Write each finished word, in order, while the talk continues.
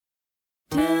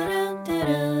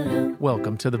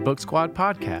Welcome to the Book Squad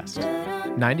podcast.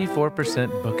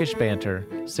 94% bookish banter,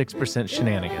 6%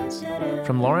 shenanigans.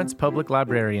 From Lawrence Public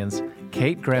Librarians,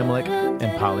 Kate Gramlich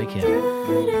and Polly Kim.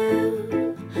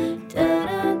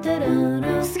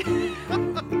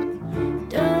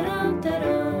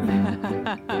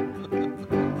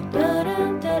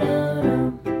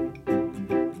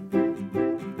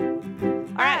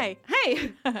 All right.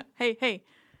 Hey. Hey.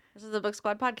 This is the Book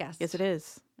Squad podcast. Yes, it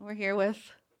is. We're here with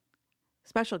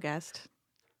Special guest,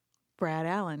 Brad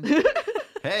Allen.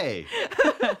 Hey,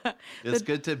 it's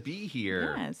good to be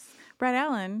here. Yes. Brad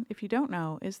Allen, if you don't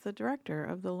know, is the director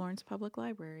of the Lawrence Public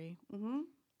Library. Mm-hmm.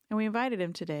 And we invited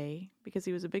him today because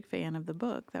he was a big fan of the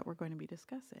book that we're going to be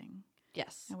discussing.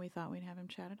 Yes. And we thought we'd have him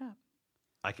chat it up.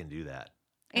 I can do that.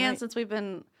 And Right. since we've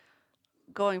been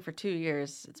going for 2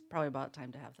 years, it's probbe about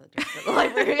time to have the director of the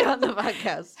library on the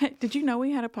podcast. Did you know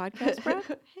we had a podcast, Brad?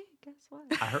 Hey, guess what?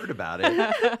 I heard about it.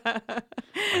 I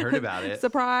heard about it.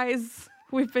 Surprise.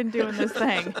 We've been doing this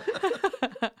thing.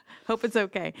 Hope it's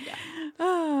okay.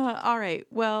 All right.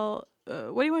 Well,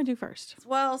 what do you want to do first?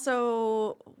 Well,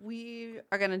 so we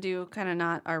are going to do kind of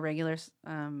not our regular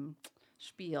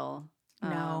spiel.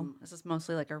 No. This is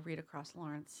mostly like a Read Across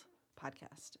Lawrence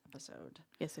podcast episode.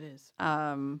 Yes, it is.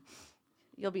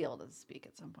 You'll be able to speak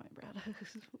at some point, Brad.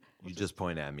 You just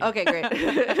point at me. Okay,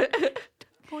 great.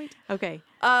 Point. Okay.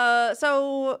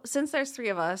 So since there's 3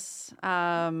 of us,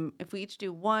 if we each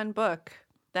do one book,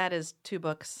 that is 2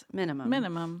 books minimum.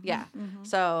 Minimum. Yeah. Mhm.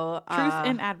 So Truth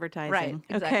in advertising. right,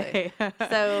 exactly. Okay.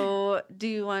 So do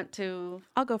you want to?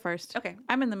 I'll go first. Okay.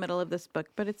 I'm in the middle of this book,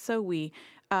 but it's so wee.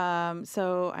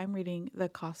 So I'm reading The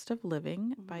Cost of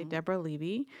Living by Deborah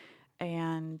Levy.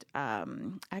 And I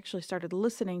actually started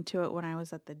listening to it when I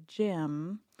was at the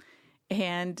gym.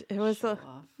 And it was Show a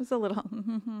off. little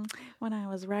when I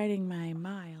was riding my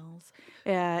miles.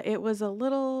 It was a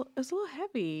little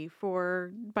heavy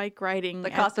for bike riding.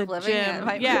 The at cost the of living. gym.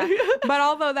 Might be. Yeah. But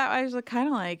although that I was kind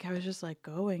of like I was just like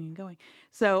going and going.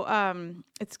 So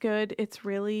it's good. It's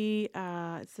really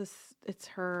it's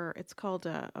called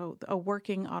a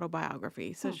working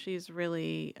autobiography. So she's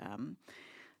really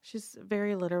she's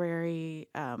very literary,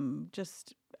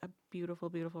 just a beautiful,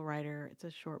 beautiful writer. It's a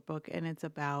short book, and it's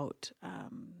about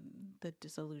the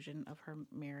disillusion of her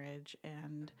marriage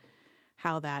and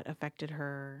how that affected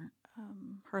her,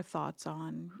 her thoughts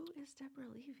on. Who is Deborah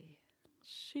Levy?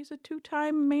 She's a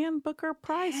 2-time Man Booker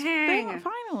Prize Dang.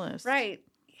 finalist. Right.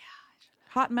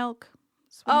 Hot Milk.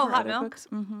 Oh, Hot Milk?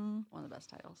 Mm-hmm. One of the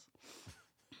best titles.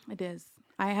 It is.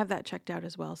 I have that checked out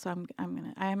as well. So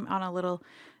I'm on a little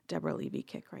Deborah Levy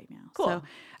kick right now. Cool.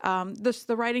 So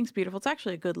the writing's beautiful. It's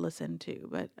actually a good listen too,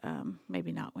 but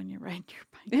maybe not when you're riding your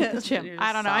bike at the gym. You're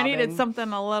I don't know. I needed sobbing.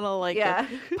 something a little like Yeah.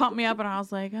 to pump me up, and I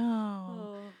was like,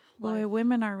 oh. Boy,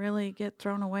 women are really get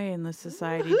thrown away in this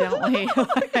society, don't we? As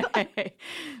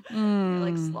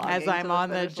slogging I'm to the on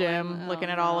the finish gym, line. looking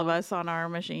Oh, at all of no. us on our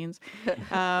machines.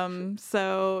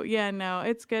 So yeah, no,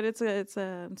 it's good. It's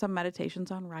some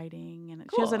meditations on writing, and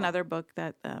she has Cool. another book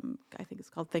that I think is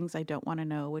called Things I Don't Want to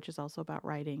Know, which is also about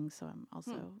writing. So I'm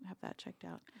also have that checked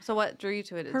out. So what drew you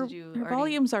to it? Her, Did you her already...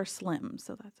 volumes are slim,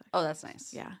 so that's actually, Oh, that's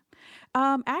nice. yeah.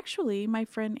 Actually, my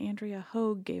friend Andrea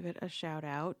Hogue gave it a shout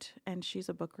out, and she's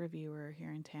a book reviewer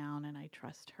here in town, and I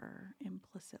trust her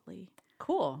implicitly,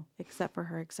 Cool. except for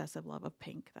her excessive love of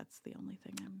pink. That's the only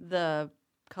thing The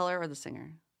color or the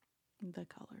singer? the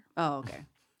color. Oh, okay.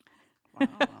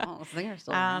 Wow, the singer's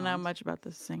still I don't know around. much about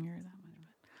the singer that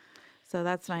much, but so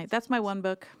that's my one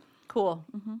book. Cool.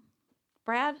 Mm-hmm.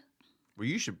 Brad, Well,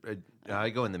 you should. Do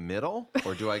I go in the middle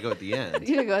or do I go at the end?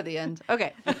 you can go at the end.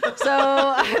 Okay.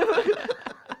 So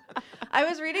I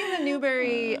was reading the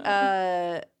Newbery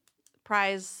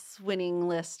prize winning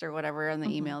list or whatever in the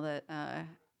email that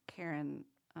Karen,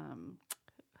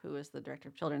 who is the director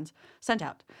of Children's, sent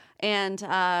out. And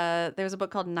there was a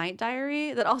book called Night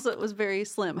Diary that also was very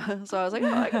slim. So I was like,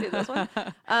 oh, I can do this one.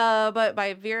 But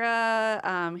by Vera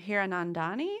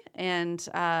Hiranandani, and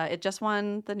it just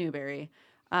won the Newbery.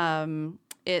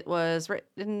 It was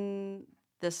written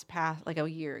this past, like a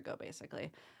year ago,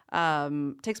 basically.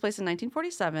 Takes place in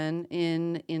 1947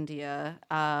 in India,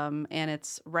 and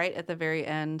it's right at the very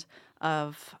end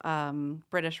of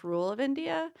British rule of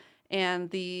India.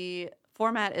 And the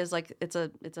format is like it's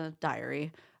a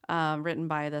diary written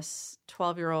by this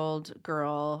 12-year-old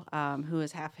girl who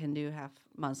is half Hindu, half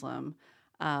Muslim,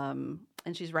 and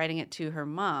she's writing it to her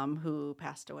mom who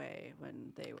passed away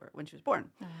when she was born.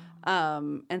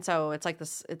 And so it's like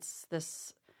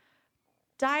this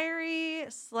diary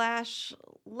 /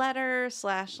 letter /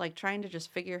 like trying to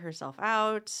just figure herself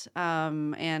out,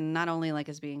 and not only like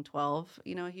as being 12,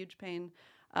 a huge pain,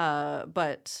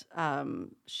 But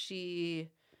she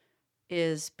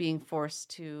is being forced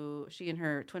to. She and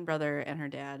her twin brother and her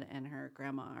dad and her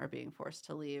grandma are being forced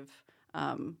to leave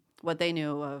what they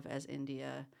knew of as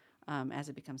India as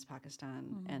it becomes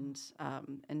Pakistan,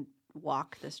 and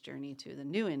walk this journey to the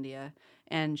new India.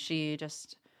 And she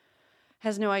just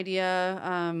has no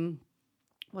idea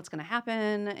what's going to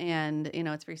happen, and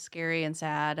it's very scary and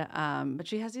sad. But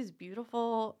she has these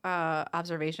beautiful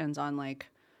observations on like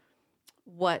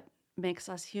what makes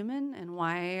us human and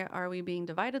why are we being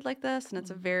divided like this. And it's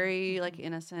a very like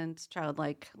innocent,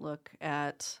 childlike look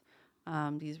at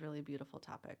these really beautiful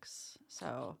topics.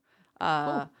 So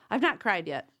I've not cried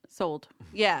yet. Sold.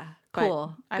 Yeah, But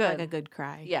cool. I Good. like a good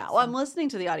cry. Yeah, well, I'm listening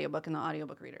to the audiobook, and the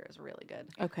audiobook reader is really good.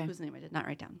 Okay. Whose name I did not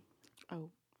write down. Oh,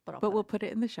 But, but we'll put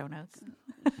it in the show notes.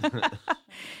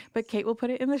 But Kate will put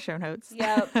it in the show notes.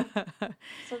 Yep.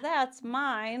 So that's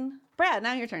mine. Brad,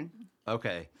 now your turn.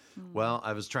 Okay. Well,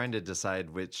 I was trying to decide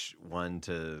which one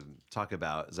to talk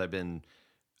about. As I've been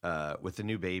with the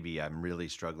new baby, I'm really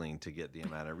struggling to get the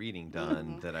amount of reading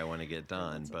done that I want to get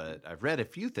done. But I've read a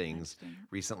few things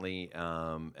recently,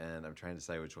 and I'm trying to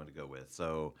decide which one to go with.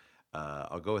 So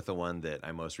I'll go with the one that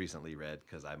I most recently read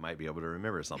because I might be able to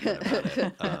remember something about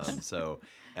it.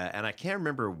 And I can't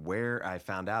remember where I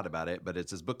found out about it, but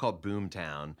it's this book called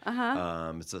Boomtown.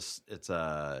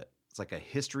 It's like a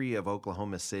history of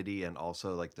Oklahoma City and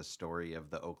also like the story of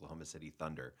the Oklahoma City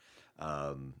Thunder.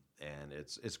 And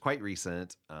it's quite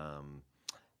recent.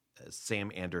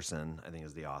 Sam Anderson, I think,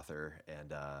 is the author.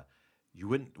 And you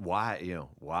wouldn't, why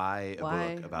a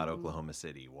book about Oklahoma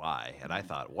City? Why? And I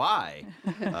thought, why?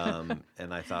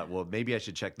 And I thought, well, maybe I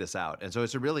should check this out. And so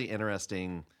it's a really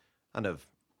interesting kind of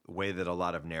way that a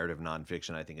lot of narrative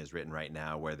nonfiction, I think, is written right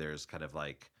now, where there's kind of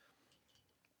like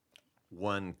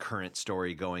one current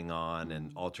story going on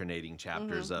and alternating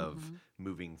chapters of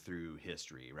moving through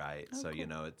history, right? Oh, so,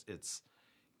 cool.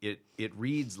 it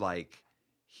reads like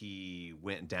he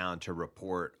went down to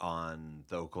report on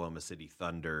the Oklahoma City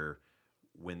Thunder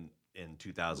in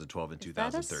 2012 and Is that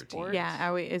a 2013. sport?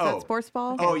 Yeah, is that sports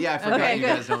ball? Oh, yeah, I forgot Okay, you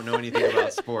good. guys don't know anything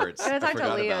about sports. I'm going to I talk to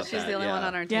forgot Leah. about She's that, the only one yeah.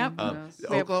 on our team. Yep. who knows.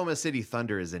 The Oklahoma City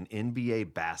Thunder is an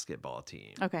NBA basketball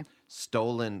team. Okay.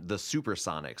 Stolen, the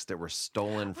Supersonics that were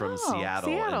stolen from Oh, Seattle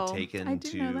Seattle. and I taken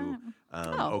did know to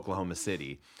Oh. Oklahoma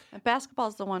City. And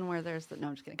basketball's the one where there's the, no,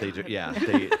 I'm just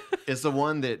kidding. It's the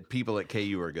one that people at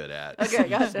KU are good at. Okay,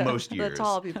 gotcha. Most years. The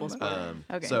tall people sport.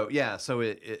 Okay. So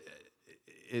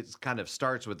it kind of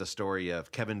starts with the story of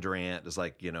Kevin Durant is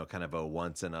like, kind of a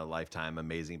once in a lifetime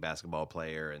amazing basketball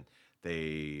player. And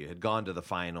they had gone to the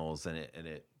finals and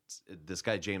this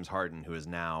guy, James Harden, who is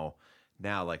now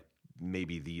like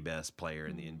maybe the best player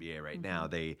in the NBA right now,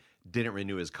 they didn't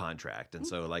renew his contract. And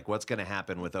so like what's going to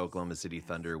happen with Oklahoma City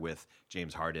Thunder with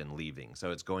James Harden leaving?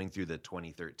 So it's going through the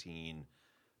 2013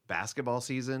 basketball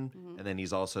season. And then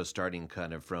he's also starting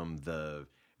kind of from the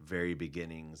very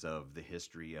beginnings of the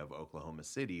history of Oklahoma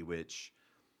City, which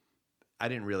I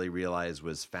didn't really realize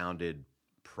was founded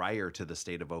prior to the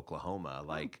state of Oklahoma.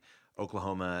 Like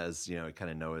Oklahoma, as you kind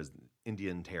of know, as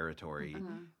Indian territory,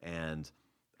 and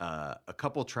a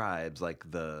couple tribes like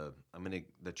the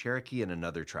Cherokee and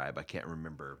another tribe, I can't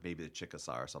remember, maybe the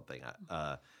Chickasaw or something,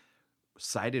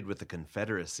 sided with the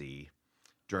Confederacy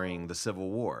during the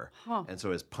Civil War. And so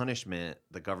as punishment,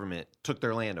 the government took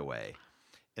their land away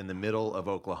in the middle of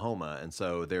Oklahoma. And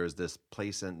so there's this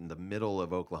place in the middle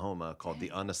of Oklahoma called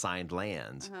the Unassigned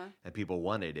Lands, and people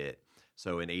wanted it.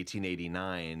 So in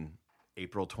 1889,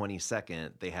 April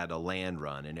 22nd, they had a land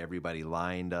run, and everybody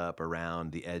lined up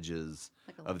around the edges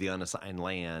of the unassigned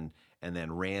land and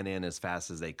then ran in as fast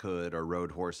as they could or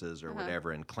rode horses or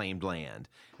whatever and claimed land.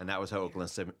 And that was how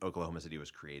Oklahoma City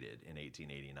was created in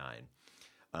 1889.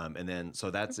 And then, so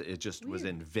it just was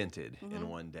invented in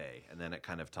one day. And then it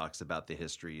kind of talks about the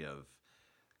history of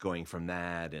going from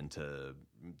that into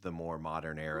the more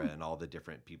modern era and all the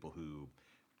different people who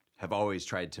have always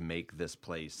tried to make this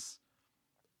place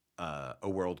a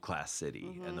world-class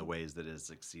city and the ways that it has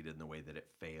succeeded and the way that it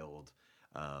failed.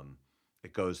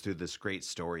 It goes through this great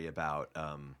story about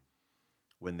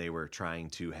when they were trying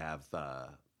to have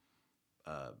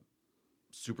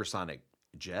supersonic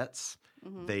jets.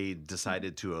 They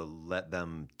decided to let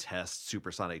them test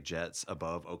supersonic jets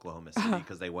above Oklahoma City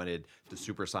because they wanted the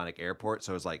supersonic airport.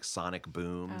 So it was like sonic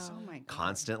booms Oh my God.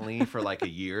 constantly for like a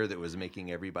year that was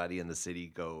making everybody in the city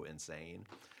go insane.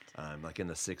 Like in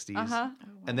the 60s.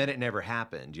 And then it never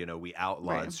happened. We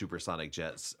outlawed supersonic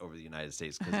jets over the United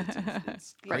States because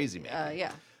it's crazy making.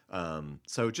 Yeah.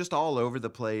 So just all over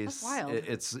the place. That's wild.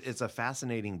 It's a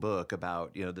fascinating book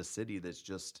about, the city that's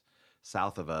just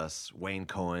south of us, Wayne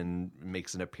Cohen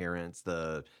makes an appearance,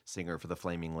 the singer for the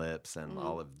Flaming Lips, and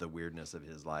all of the weirdness of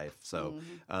his life. So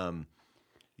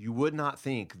you would not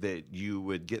think that you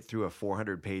would get through a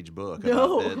 400-page book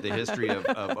about the history of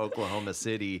Oklahoma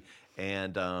City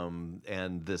and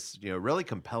this really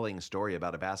compelling story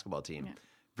about a basketball team. Yeah.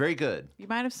 Very good. You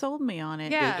might have sold me on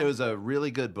it. Yeah. It was a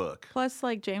really good book. Plus,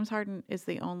 like, James Harden is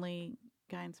the only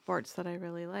guy in sports that I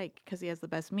really like because he has the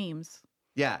best memes.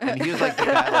 Yeah, and he was like the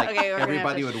guy, like Okay, we're gonna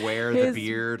everybody have would wear His the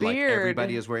beard, like beard.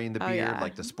 everybody is wearing the Oh, beard, yeah.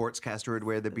 like the sportscaster would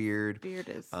wear the beard. Beard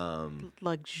is Um,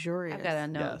 luxurious. I've got to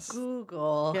know Yes.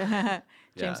 Google. James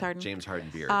yeah, Harden. James Harden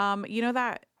beard. You know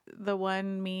that the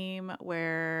one meme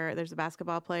where there's a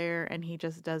basketball player and he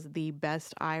just does the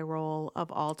best eye roll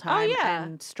of all time yeah.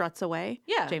 and struts away?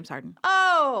 Yeah. James Harden.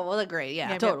 Oh, well, great.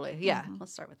 Yeah, Yep, yep. totally. Yeah,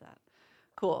 let's start with that.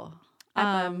 Cool.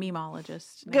 I'm a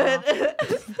memeologist now, Good.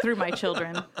 through my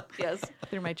children. Yes.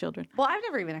 Through my children. Well, I've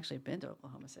never even actually been to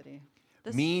Oklahoma City.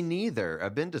 This- Me neither.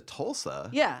 I've been to Tulsa.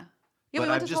 Yeah. Yeah, but we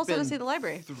went I've to just Tulsa to been see the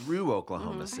library. through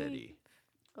Oklahoma City.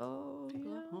 Oh,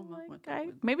 Oklahoma.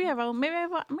 Maybe I've only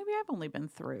been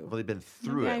through. I've only been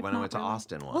through Maybe it I've when I not went to really.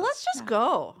 Austin once. Well, let's just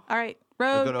go. All right, go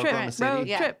road to trip, Oklahoma City? road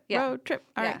Yeah, trip, yeah. road trip.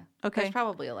 All right, okay. There's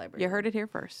probably a library. You heard it here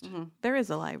 1st. There is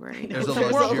a library. There's a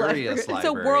It's world luxurious It's a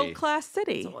library. world-class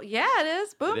city. Well, yeah, it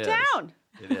is. It is. Boomtown.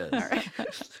 It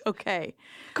is. Okay,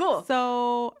 Cool.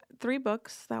 so 3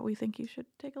 books that we think you should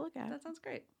take a look at. That sounds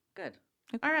great. Good.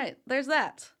 Okay. All right. There's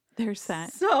that. There's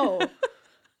that. So,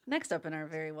 next up in our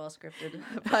very well scripted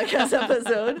podcast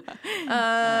episode,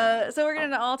 so we're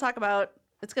going to all talk about.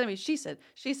 It's going to be she said,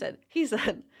 he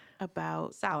said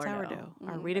About Sourdough.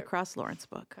 our Mhm. Read Across Lawrence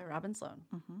book. by Robin Sloan.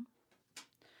 Mhm.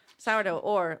 Sourdough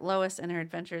or Lois and Her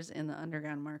Adventures in the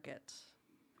Underground Market.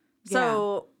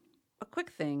 So, a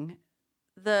quick thing,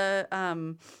 the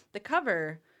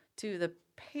cover to the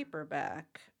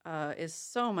paperback is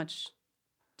so much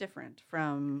different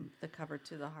from the cover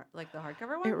to the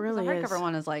hardcover one. It really the hardcover is.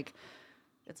 one is like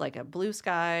it's like a blue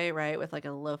sky, right, with like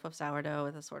a loaf of sourdough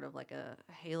with a sort of like a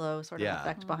halo sort of Yeah.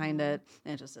 effect behind it,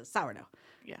 and it just says sourdough.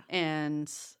 Yeah. And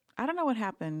I don't know what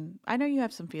happened. I know you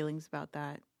have some feelings about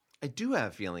that. I do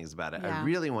have feelings about it. Yeah. I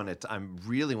really want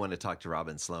to talk to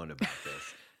Robin Sloan about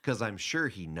this because I'm sure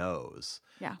he knows.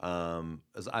 Yeah.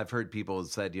 As I've heard people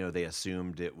said, they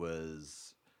assumed it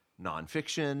was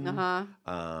nonfiction.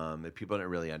 If people don't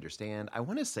really understand, I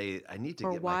want to say I need to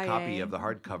Or get my copy YA. of the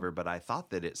hardcover, but I thought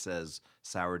that it says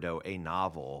Sourdough, a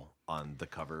novel, on the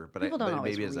cover. But People don't but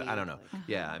always maybe it's I read, don't know. like-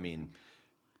 Yeah, I mean,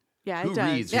 Yeah, who it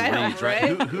does. reads? Yeah, I Who know, reads,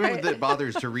 right? right? Who Right. that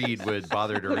bothers to read would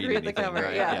bother to read Read the anything, cover,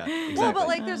 right? yeah. Exactly. Well, but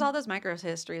like there's all those micro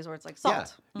histories where it's like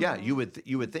salt. Yeah, you would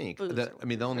think. Booze The or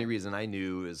only whatever. reason I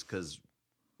knew is because,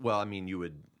 well, I mean, you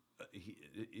would.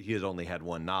 He had only had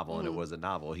one novel, and it was a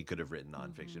novel. He could have written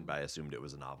nonfiction, but I assumed it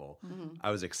was a novel. I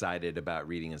was excited about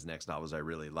reading his next novels. I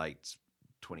really liked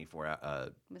 24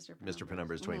 Mr.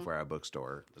 Penumbra's 24-Hour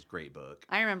Bookstore. It was a great book.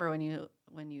 I remember when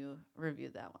you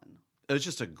reviewed that one. It was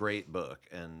just a great book,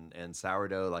 and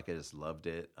Sourdough, like I just loved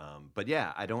it. But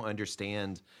yeah, I don't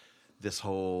understand this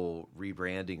whole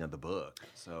rebranding of the book,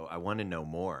 so I want to know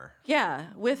more. Yeah,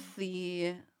 with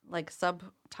the like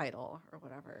subtitle or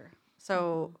whatever.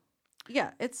 So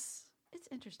yeah, it's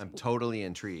interesting. I'm totally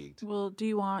intrigued. Well, do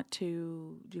you want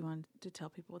to tell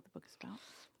people what the book is about?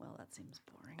 Well, that seems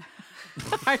boring.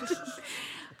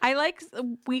 I like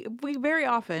we very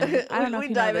often. I don't know We if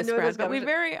you know dive this, into a Brad, but we discussion.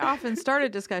 very often start a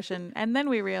discussion and then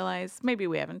we realize maybe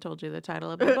we haven't told you the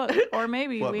title of the book, or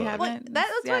maybe What we book? haven't. That's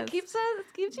Yes. what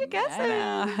keeps you guessing. I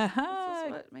know.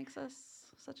 That's what makes us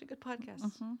such a good podcast.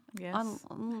 Yes.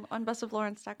 On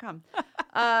bestoflawrence.com.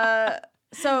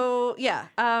 So yeah.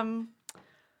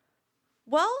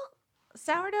 Well,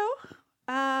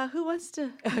 sourdough. Who wants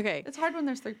to? Okay. It's hard when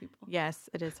there's 3 people. Yes,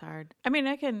 it is hard. I mean,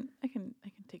 I can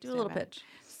take Do a little stab at it. pitch.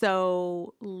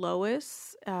 So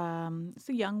Lois is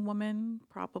a young woman.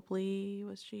 Probably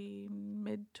was she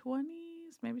mid-20s?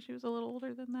 Maybe she was a little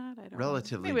older than that. I don't know.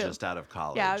 Relatively Maybe just out of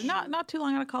college. Yeah, not too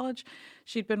long out of college.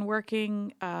 She'd been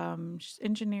working, she's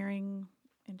engineering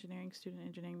student,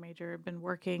 engineering major. Been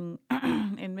working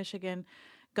in Michigan.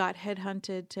 Got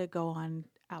headhunted to go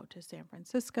out to San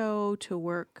Francisco to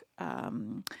work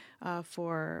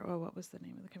for what was the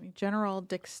name of the company? General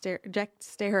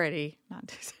Dexterity,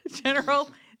 not General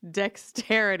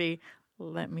Dexterity.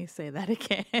 Let me say that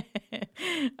again.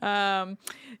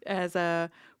 As a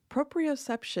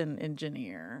proprioception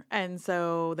engineer, and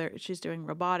so she's doing I'm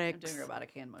robotics. doing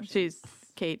robotic hand motions.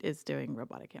 Kate is doing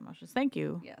robotic hand motions. Thank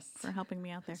you Yes. for helping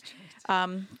me out there.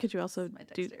 Could you also my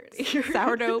do dexterity.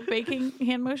 sourdough baking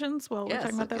hand motions while we're Yes,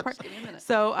 talking about of that part? course. Give me a minute.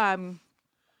 So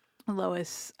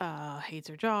Lois hates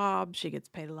her job. She gets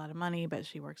paid a lot of money, but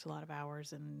she works a lot of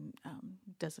hours and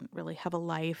doesn't really have a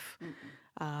life.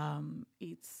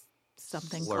 Eats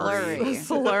something Slurry.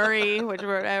 called slurry, which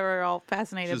we're all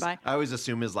fascinated by. I always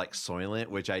assume is like Soylent,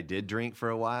 which I did drink for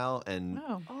a while, and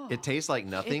Oh. it tastes like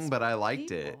nothing, It's but I liked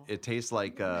it. people. It tastes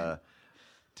like a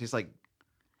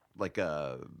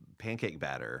pancake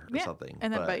batter or Yeah. something.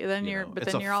 And then- but then you you're- know, but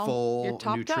it's then a you're all- full you're topped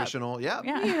up. nutritional. Yeah.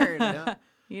 Yeah. Weird. Yeah.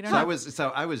 You don't So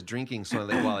know. I was drinking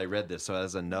Soylent while I read this, so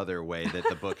that's another way that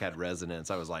the book had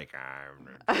resonance. I was like,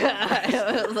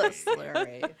 It was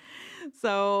slurry.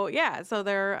 So yeah, so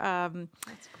they're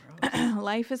That's gross.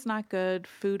 life is not good.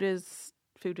 Food is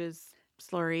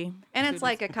slurry. And Food it's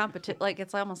like a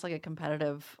it's almost like a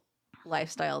competitive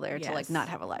lifestyle there to like Yes. not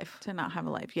have a life. to not have a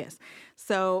life. Yes.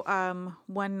 So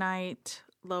one night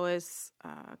Lois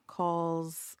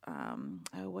calls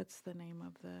what's the name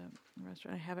of the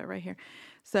restaurant? I have it right here.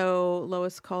 So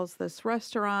Lois calls this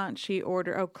restaurant. She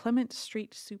Clement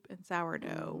Street Soup and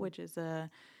Sourdough, which is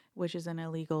an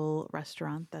illegal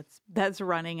restaurant that's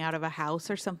running out of a house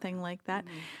or something like that.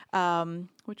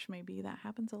 Which maybe that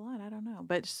happens a lot. I don't know.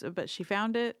 But she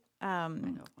found it. I know of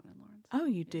one in Lawrence. Oh,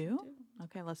 you do?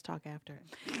 Okay, let's talk after.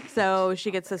 So she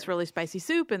gets this really spicy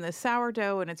soup and this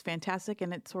sourdough, and it's fantastic,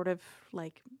 and it sort of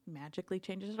like magically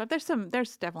changes stuff.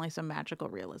 There's definitely some magical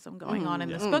realism going on in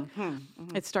this book.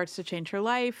 It starts to change her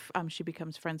life. She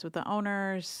becomes friends with the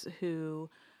owners who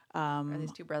Are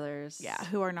these two brothers?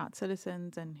 who are not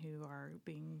citizens and who are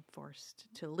being forced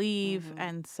to leave.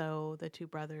 And so the two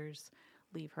brothers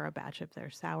leave her a batch of their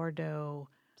sourdough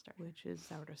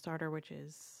starter, which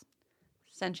is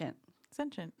Sentient.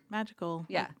 sentient, magical.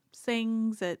 Yeah. It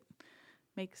sings, it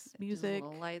makes Just music,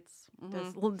 little lights.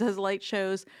 Mhm. does light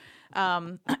shows.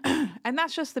 And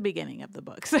that's just the beginning of the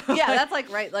book. So Yeah, that's like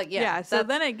right. Like yeah. so that's-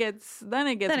 then it gets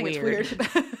it gets weird,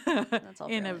 That's all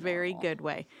in a fairly very normal. good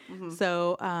way. Mhm.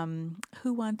 So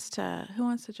who wants to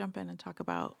jump in and talk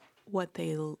about what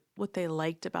they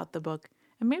liked about the book,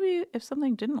 and maybe if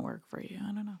something didn't work for you?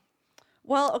 I don't know.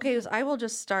 Well, okay, so I will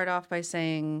just start off by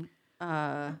saying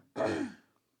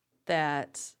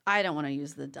that I don't want to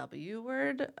use the W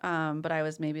word, but I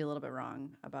was maybe a little bit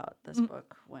wrong about this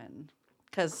book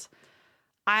because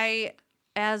I,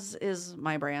 as is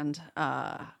my brand,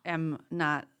 am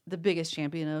not the biggest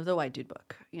champion of the white dude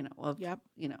book. Yep.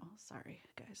 Sorry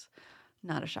guys,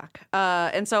 not a shock.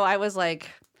 And so I was like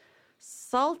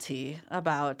salty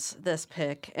about this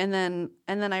pick, and then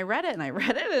I read it, and I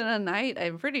read it in a night,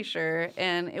 I'm pretty sure,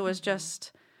 and it was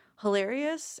just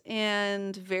hilarious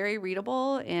and very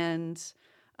readable and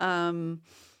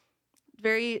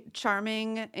very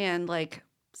charming and like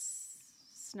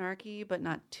snarky, but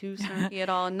not too snarky at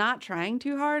all, and not trying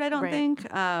too hard, I don't Right. think.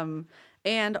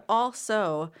 And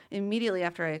also immediately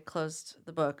after I closed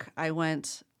the book, I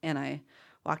went and I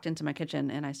walked into my kitchen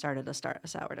and I started a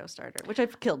sourdough starter, which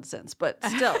I've killed since. But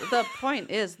still, the point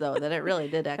is though that it really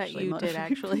did That actually you motivate did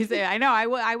actually say. I know.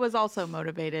 I was also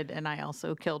motivated, and I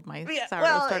also killed my Yeah, sourdough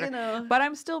well, starter. But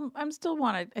I'm still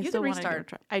want to. I You still can want to restart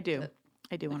try. I do.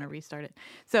 I do want to restart it.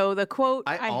 So the quote.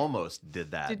 I almost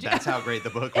did that. Did you? That's how great the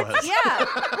book was. Yeah.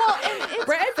 Well, and it's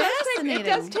Brett, it fascinating.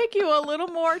 does take you a little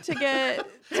more to get.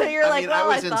 So you're I like, mean,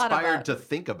 well, I was thought inspired about- to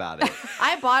think about it.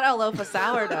 I bought a loaf of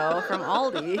sourdough from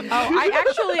Aldi.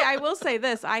 I will say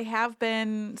this. I have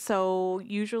been, so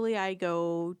usually I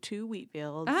go to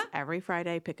Wheatfields every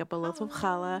Friday, pick up a loaf of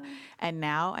challah, and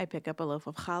now I pick up a loaf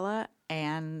of challah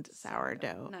and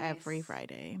sourdough every Nice.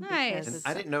 Friday. Nice. because And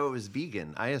it's- I didn't know it was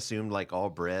vegan. I assumed like all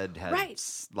bread had Right.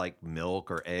 like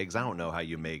milk or eggs. I don't know how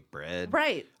you make bread.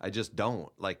 Right. I just don't.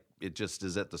 Like it just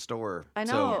is at the store. I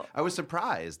So know. I was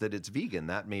surprised that it's vegan.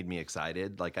 That made me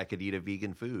excited. Like I could eat a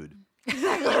vegan food.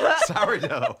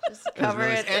 Sourdough. Just cover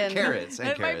it and in- carrots. And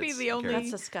That might be carrots, the and only-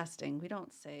 carrots. That's disgusting. We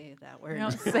don't say that word. I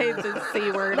don't say the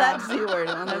C word. That on- C word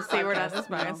on the this C word on podcast, this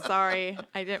no. podcast. Sorry,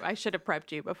 I should have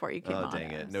prepped you before you came Oh on.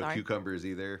 dang it! I'm No sorry. cucumbers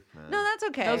either. No, that's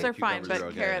okay. Those are fine, Cucumbers but are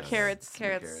okay. carrots,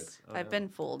 carrots, Carrots. Oh, I've no. been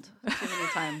fooled too many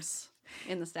times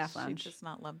in the staff She lounge. does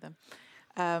not love them.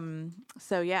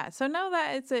 So yeah. So no,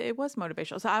 that it was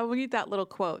motivational. So I will read that little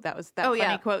quote. That was that Oh, funny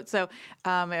yeah. quote. So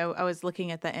I was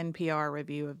looking at the NPR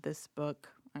review of this book.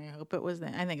 I hope it was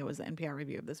I think it was the NPR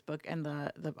review of this book, and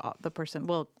the person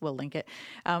we'll link it.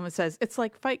 It says it's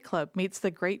like Fight Club meets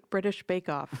the Great British Bake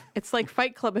Off. It's like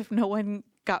Fight Club if no one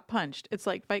got punched. It's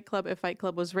like Fight Club if Fight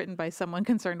Club was written by someone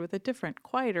concerned with a different,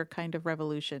 quieter kind of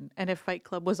revolution, and if Fight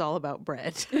Club was all about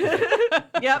bread.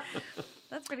 Yep.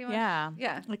 That's pretty much. Yeah.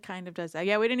 Yeah. It kind of does that.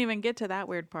 Yeah, we didn't even get to that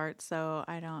weird part, so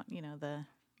I don't, the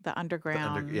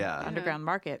underground yeah. underground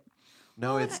market.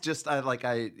 No, it's just I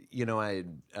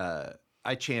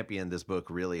I championed this book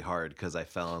really hard because I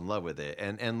fell in love with it.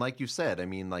 And like you said, I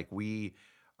mean, like we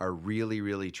are really,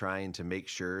 really trying to make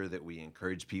sure that we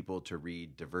encourage people to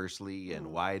read diversely and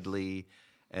widely.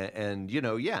 And you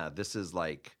know, yeah, this is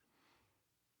like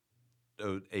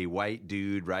a white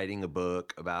dude writing a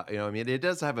book about, you know, I mean, it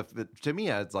does have to me,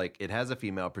 it's like it has a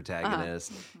female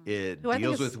protagonist. It Who I think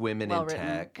deals is with women in well-written.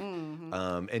 tech.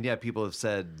 And yeah, people have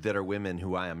said that are women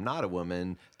who I am not a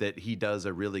woman, that he does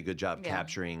a really good job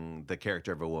capturing the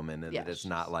character of a woman, and that it's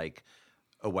not like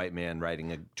a white man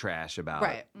writing a trash about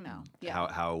No.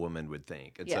 how a woman would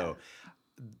think. And Yeah. so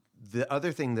the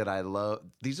other thing that I love,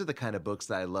 these are the kind of books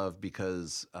that I love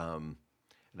because,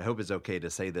 and I hope it's okay to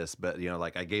say this, but you know,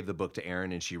 like I gave the book to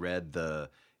Erin and she read the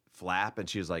flap and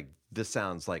she was like, this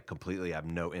sounds like completely, I have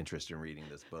no interest in reading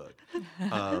this book.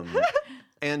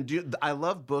 I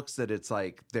love books that it's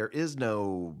like, there is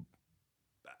no,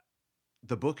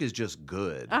 the book is just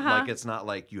good. Like it's not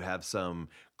like you have some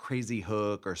crazy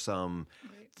hook or some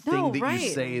thing that you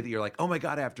say that you're like, oh my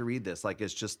God, I have to read this. Like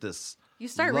it's just this You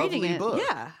start lovely reading it. book.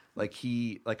 Yeah.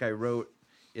 Like I wrote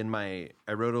a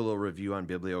little review on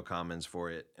BiblioCommons for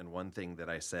it, and one thing that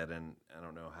I said, and I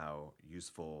don't know how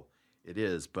useful it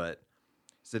is, but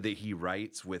said that he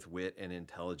writes with wit and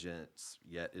intelligence,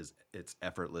 yet it's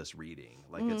effortless reading.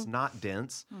 Like it's not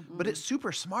dense, but it's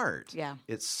super smart. Yeah.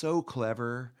 It's so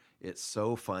clever. It's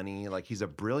so funny. Like he's a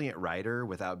brilliant writer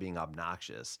without being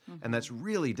obnoxious, and that's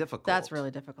really difficult. That's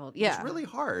really difficult. Yeah. It's really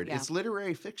hard. Yeah. It's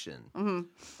literary fiction,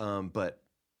 but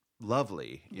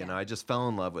lovely. You know, I just fell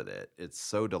in love with it. It's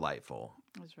so delightful,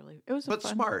 It was but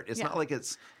fun, smart. It's yeah. not like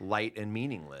it's light and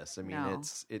meaningless. I mean, No.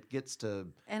 it gets to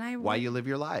And why you live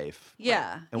your life.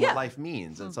 Yeah. and Yeah. what life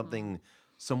means, and something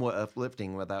somewhat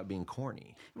uplifting without being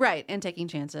corny. Right. And taking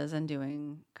chances and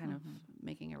doing kind of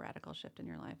making a radical shift in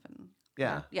your life. And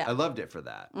Yeah, Yeah. I loved it for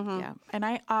that. Yeah, and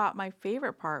my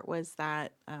favorite part was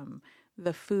that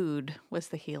the food was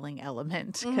the healing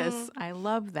element because I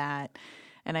love that,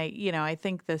 and I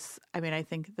think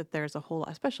that there's a whole,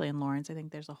 especially in Lawrence, I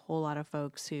think there's a whole lot of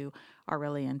folks who are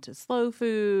really into slow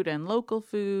food and local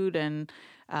food, and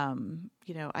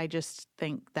I just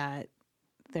think that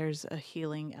there's a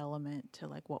healing element to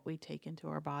like what we take into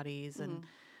our bodies, and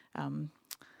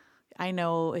I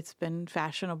know it's been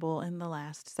fashionable in the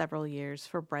last several years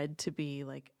for bread to be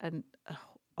like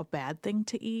a bad thing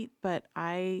to eat, but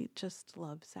I just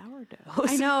love sourdough.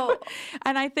 I know.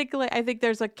 And I think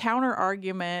there's a counter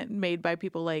argument made by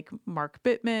people like Mark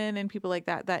Bittman and people like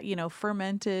that,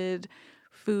 fermented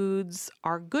foods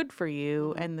are good for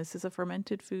you, and this is a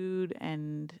fermented food,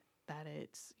 and that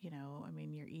it's,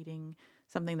 you're eating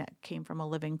something that came from a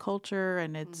living culture,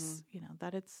 and it's,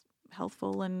 that it's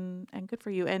healthful and good for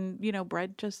you. And,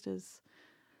 bread just is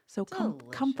so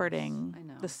comforting. I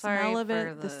know. The Sorry smell of for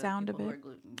it, the sound of people who it. are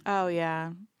gluten. Oh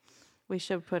yeah. We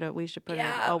should put a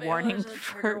warning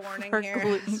for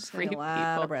gluten-free A lot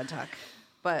people. of bread talk.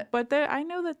 But I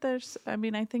know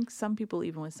that I think some people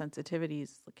even with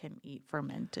sensitivities can eat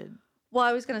fermented. well,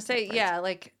 I was going to say, yeah,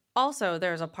 like also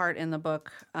there's a part in the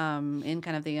book in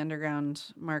kind of the underground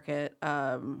market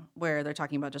where they're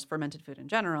talking about just fermented food in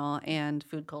general and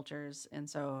food cultures. And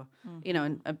so,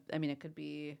 it could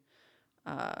be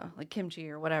like kimchi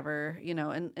or whatever,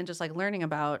 and just like learning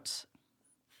about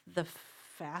the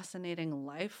fascinating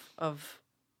life of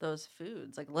those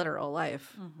foods, like literal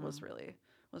life was really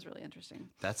interesting.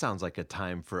 That sounds like a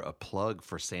time for a plug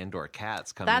for Sandor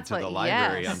Katz coming That's to the what-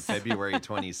 library yes. on February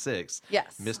 26th.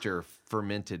 Yes. Mr.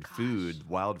 Fermented Food,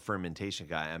 wild fermentation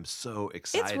guy. I'm so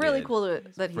excited. It's really cool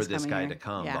that he's for this coming guy here. to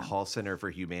come. Yeah. The Hall Center for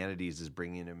Humanities is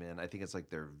bringing him in. I think it's like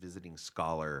their visiting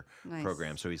scholar Nice.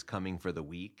 program. So he's coming for the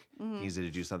week. He's going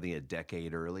to do something a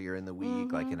decade earlier in the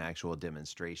week, like an actual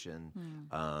demonstration.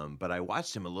 But I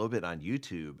watched him a little bit on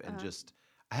YouTube and just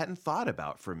I hadn't thought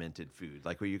about fermented food,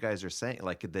 like what you guys are saying,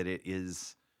 like that it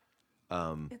is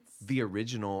the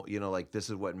original, like this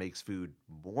is what makes food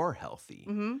more healthy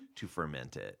to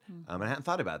ferment it. And I hadn't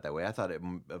thought about it that way. I thought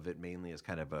of it mainly as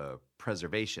kind of a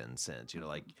preservation sense,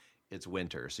 like it's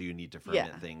winter, so you need to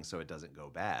ferment things so it doesn't go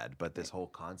bad. But this whole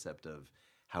concept of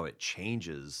how it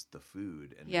changes the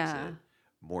food and makes it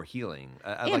more healing.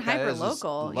 And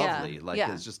hyper-local, lovely. yeah. Like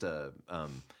Yeah. it's just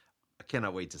I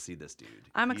cannot wait to see this dude.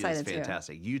 I'm He is excited too.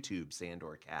 fantastic. YouTube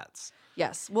Sandor Katz.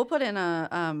 Yes, we'll put in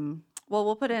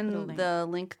we'll put in link. the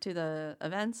link to the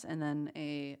events and then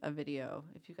a video.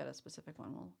 If you've got a specific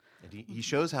one, we'll. And he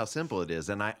shows how simple it is,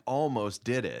 and I almost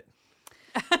did it.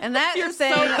 And that You're is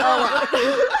saying so a lot.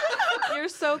 You're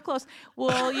so close.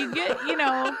 Well, you get,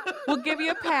 we'll give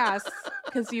you a pass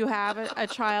because you have a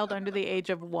child under the age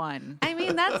of 1. I mean,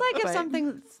 mean, that's like if But-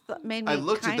 something made me I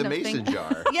looked at kind the of mason think,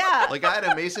 jar. Yeah. Like I had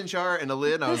a mason jar and a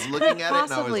lid, and I was looking at it, and I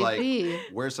was possibly like, be?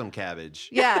 "Where's some cabbage?"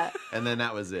 Yeah. And then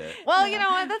that was it. Well, you know,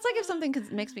 that's like if something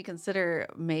makes me consider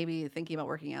maybe thinking about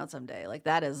working out someday. Like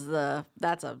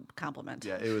that's a compliment.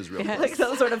 Yeah, it was real Yeah. close. Like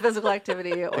some sort of physical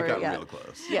activity, or It got yeah, real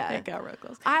close. yeah. It got real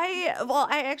close.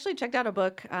 I actually checked out a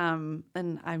book, and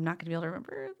I'm not going to be able to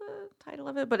remember the title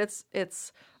of it, but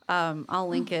it's I'll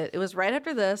link it. It was right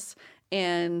after this,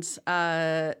 and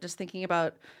just thinking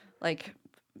about like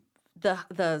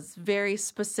the very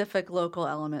specific local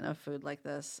element of food like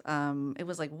this. It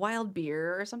was like wild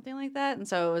beer or something like that, and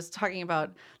so it was talking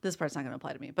about this part's not going to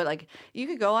apply to me, but like you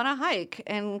could go on a hike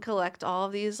and collect all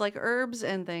of these like herbs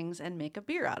and things and make a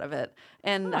beer out of it.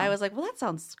 And I was like, well, that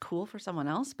sounds cool for someone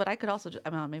else, but I could also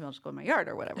maybe I'll just go in my yard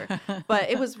or whatever. But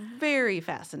it was very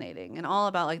fascinating and all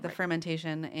about like the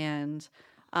fermentation and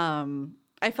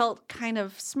I felt kind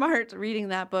of smart reading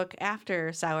that book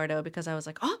after Sourdough because I was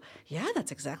like, oh, yeah,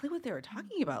 that's exactly what they were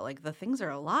talking about. Like the things are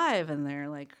alive and they're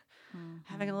like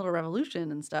having a little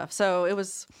revolution and stuff. So it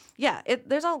was, yeah,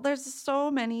 there's so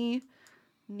many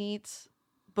neat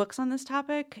books on this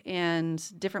topic and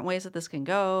different ways that this can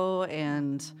go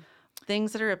and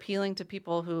things that are appealing to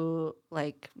people who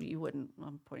like you wouldn't,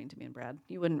 I'm pointing to me and Brad,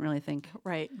 you wouldn't really think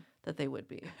Right. that they would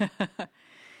be.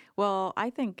 Well, I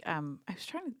think I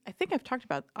think I've talked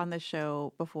about on this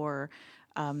show before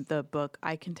the book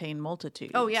 "I Contain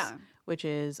Multitudes." Oh, yeah. which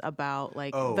is about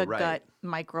like Oh, the right. gut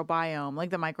microbiome, like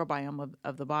the microbiome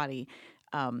of the body,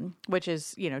 which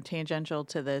is tangential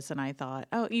to this. And I thought,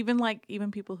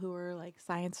 even people who are like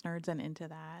science nerds and into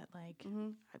that, like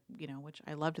which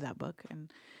I loved that book,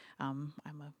 and I'm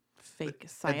a fake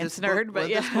science nerd, but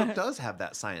this book does have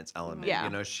that science element. Yeah. You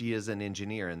know, she is an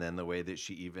engineer, and then the way that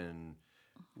she even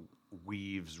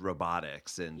weaves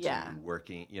robotics into Yeah.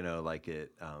 working, like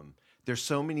it. There's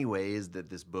so many ways that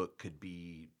this book could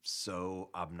be so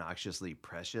obnoxiously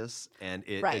precious, and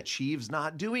it Right. achieves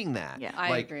not doing that. Yeah. I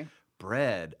like, agree.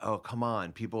 Bread. Oh, come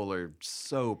on. People are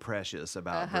so precious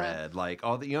about bread. Like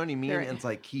all the, you know what I mean? Very. And it's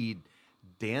like he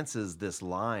dances this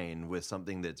line with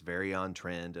something that's very on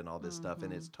trend and all this stuff,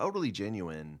 and it's totally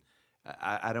genuine.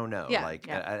 I don't know. Yeah, Like,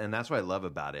 and that's what I love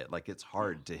about it. Like, it's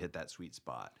hard to hit that sweet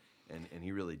spot, and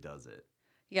he really does it.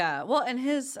 Yeah. Well, and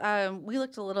his we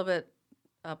looked a little bit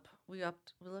up. We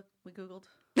Googled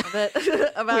a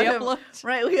bit about We him. uplooked.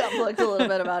 Right. We uplooked a little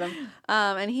bit about him.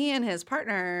 And he and his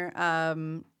partner,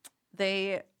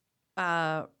 they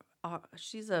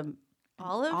she's a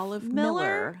Olive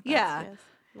Miller. That's- Yeah. yes.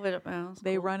 What else?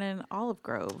 They run in Olive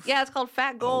Grove. Yeah, it's called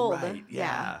Fat Gold. Oh, right.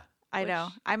 Yeah. I know.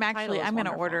 Which I'm title is going to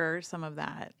wonderful. order some of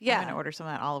that. Yeah. I'm going to order some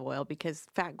of that olive oil because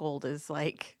Fat Gold is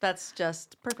like, That's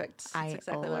just perfect. That's I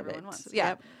exactly what love everyone it. wants. Yeah.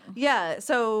 Yep. Yeah.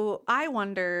 So I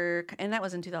wonder, and that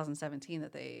was in 2017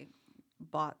 that they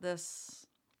bought this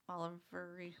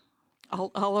Olivery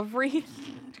Olive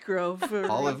Grove.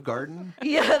 Olive Garden.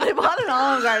 Yeah, they bought an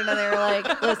Olive Garden and they were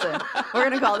like, listen, we're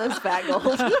going to call this Fat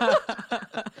Gold.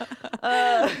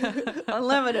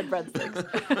 Unlimited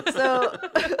breadsticks. So,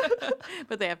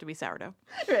 but they have to be sourdough.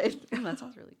 right. That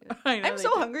sounds really good. I know I'm they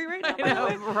so do. hungry right now.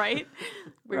 I know, right?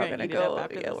 We're gonna gonna eat it up go.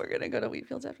 after Yeah, this. we're gonna go to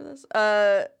Wheatfields after this.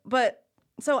 But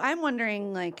so I'm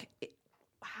wondering, like,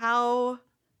 how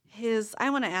I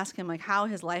want to ask him, like, how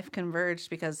his life converged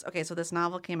because, okay, so this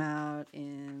novel came out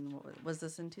in was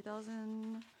this in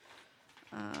 2000?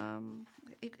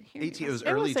 18. It was It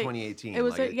early was like- 2018. it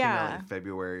was like a- it came out yeah. like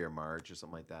February or March or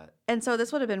something like that. And so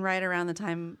this would have been right around the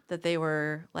time that they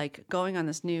were like going on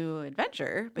this new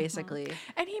adventure, basically.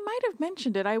 And he might have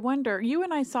mentioned it. I wonder. You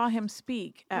and I saw him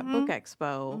speak at Book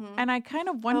Expo, and I kind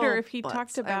of wonder Oh, if he butts,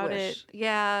 talked I about wish. it.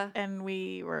 Yeah. And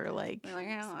we were like, We're like,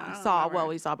 I don't saw remember.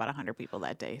 we saw about 100 people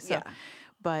that day. So, Yeah.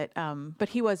 but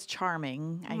he was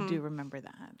charming. I do remember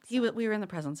that. We were in the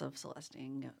presence of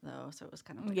Celestine, though, so it was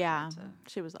kind of like Yeah, hard to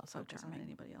she was also focus on charming.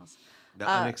 anybody else. No,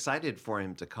 I'm excited for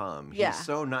him to come. yeah. He's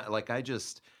so not like I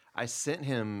sent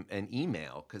him an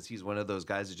email because he's one of those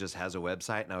guys that just has a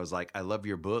website, and I was like, I love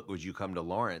your book. Would you come to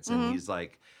Lawrence? And he's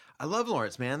like, I love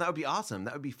Lawrence, man. That would be awesome.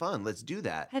 That would be fun. Let's do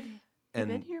that. Had you And-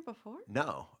 been here before?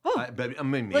 No, Oh. but I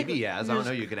mean, maybe Like, he has. I don't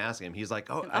just- know. You can ask him. He's like,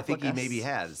 oh, can I think he upload maybe us.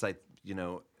 has. It's like,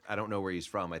 I don't know where he's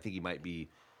from. I think he might be.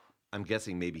 I'm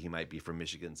guessing maybe he might be from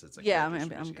Michigan since like Yeah, character's I'm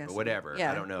from Michigan, but guessing. whatever.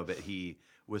 Yeah. I don't know, but he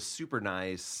was super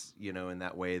nice, in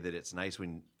that way that it's nice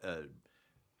when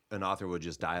an author will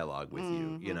just dialogue with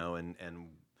Mm-hmm. you, and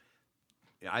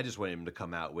I just wanted him to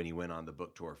come out when he went on the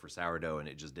book tour for Sourdough, and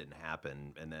it just didn't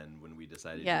happen. And then when we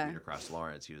decided Yeah. to read across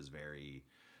Lawrence, he was very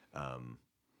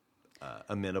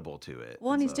amenable to it.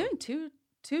 Well, and he's so- doing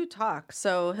two talks.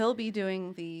 So he'll be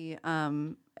doing the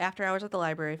After Hours at the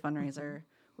Library fundraiser,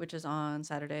 which is on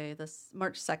Saturday,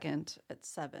 March 2nd at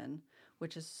 7,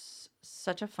 which is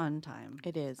such a fun time.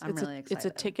 It is. I'm really excited. It's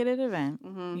a ticketed event.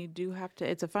 You do have to.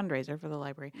 It's a fundraiser for the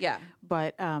library. Yeah.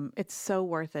 But it's so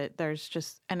worth it. There's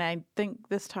just, and I think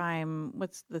this time,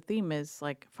 what's the theme is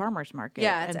like farmers market.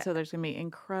 Yeah, and so there's gonna be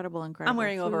incredible. I'm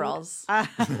wearing food. overalls.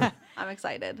 I'm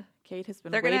excited. Kate has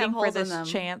been They're gonna have waiting for holes in this them.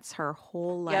 chance her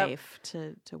whole Yep. life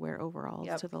to wear overalls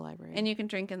Yep. to the library. And you can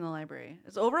drink in the library.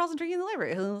 It's overalls and drinking in the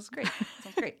library. It's great.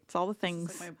 Sounds great. it's all the It's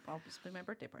things. like I'll just play my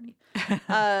birthday party.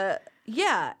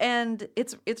 Yeah, and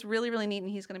it's really, really neat. And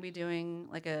he's going to be doing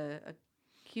like a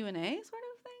Q&A sort of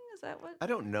thing. Is that what? I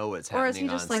don't know what's Or is he happening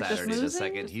on just, like, Saturday the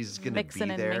schmoozing? 2nd. He's going to Mixing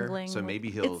be and there, mingling so with- maybe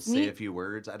he'll It's say neat. a few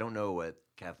words. I don't know what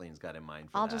Kathleen's got in mind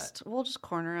for We'll that. just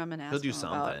corner him and ask He'll do him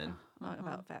something.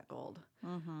 about Fat Gold.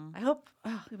 Mm-hmm. I hope.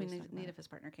 Oh, it'd be neat if his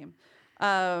partner came.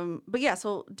 But yeah,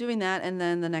 so doing that, and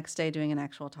then the next day doing an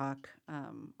actual talk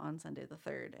on Sunday the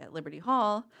 3rd at Liberty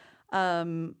Hall.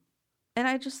 And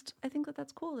I think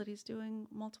that's cool that he's doing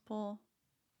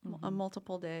a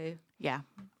multiple day. Yeah.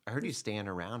 I heard he's staying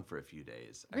around for a few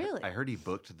days. Really? I heard he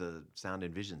booked the Sound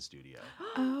and Vision studio.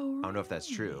 Oh. I don't know if that's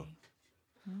true.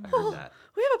 I heard that.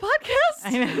 We have a podcast.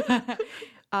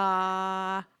 I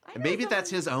know. And maybe that's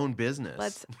his own business.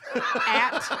 Let's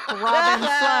at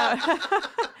Robin Slow.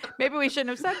 Maybe we shouldn't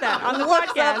have said that on the Looks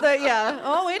up podcast. yeah.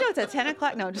 Oh wait, no, it's at 10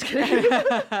 o'clock. No, just kidding.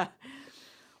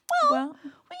 Well,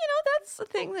 That's the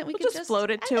thing that we We'll could just float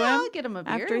it to him I'll get him a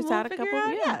beer after he's and we'll had a figure couple-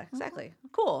 out- yeah. Yeah, exactly.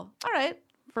 Cool. All right.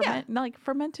 like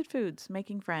fermented foods,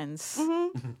 making friends,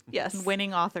 Yes.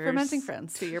 winning authors, Fermenting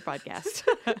friends. to your podcast.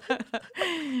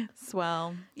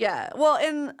 Swell. Yeah. Well,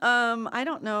 and I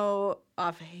don't know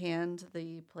offhand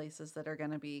the places that are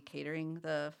going to be catering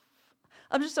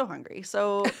I'm just so hungry.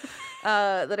 So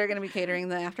that are going to be catering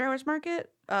the after hours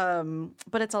market.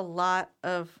 But it's a lot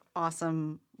of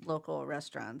awesome local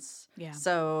restaurants. Yeah.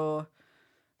 So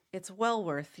it's well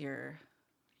worth your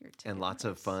ticket and lots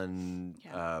of price. fun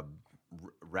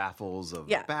raffles of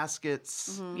Yeah.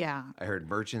 baskets. Yeah. I heard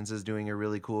Merchants is doing a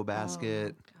really cool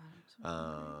basket. God,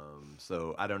 I'm so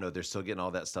So I don't know. They're still getting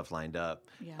all that stuff lined up.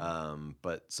 Yeah.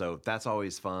 But so that's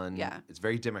always fun. Yeah. It's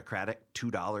very democratic.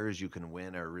 $2 you can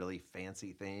win a really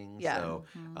fancy thing. Yeah. So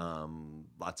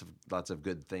lots of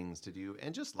good things to do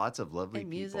and just lots of lovely and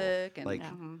people. music and like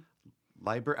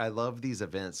library. I love these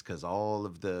events because all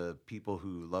of the people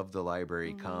who love the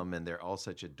library come and they're all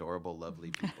such adorable,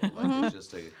 lovely people. Like it's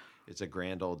just it's a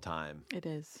grand old time. It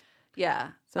is. Yeah.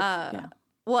 So, yeah.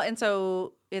 Well, and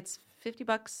so it's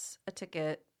 $50 a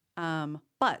ticket.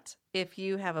 But if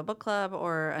you have a book club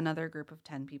or another group of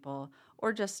 10 people,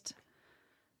 or just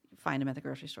find them at the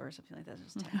grocery store or something like that,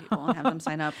 just 10 people and have them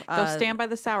sign up. Go stand by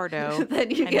the sourdough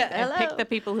Then you and, get and pick hello. the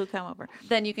people who come over.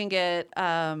 Then you can get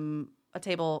a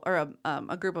table or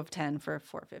a group of 10 for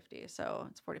 $4.50. So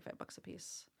it's $45 a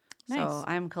piece. Nice. So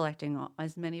I'm collecting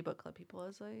as many book club people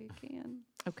as I can.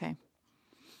 Okay.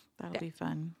 That'll Yeah. be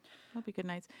fun. That'll be good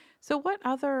nights. So what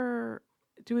other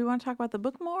do we want to talk about the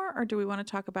book more, or do we want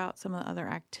to talk about some of the other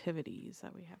activities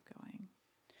that we have going?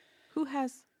 Who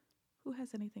has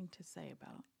anything to say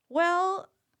about? Well,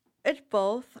 it's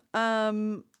both.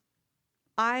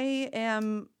 I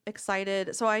am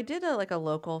excited. So I did a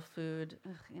local food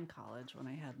in college when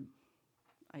I had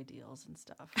ideals and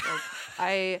stuff. Like,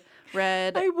 I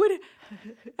read.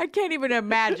 I can't even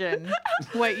imagine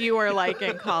what you were like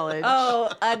in college. Oh,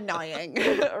 annoying!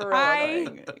 Real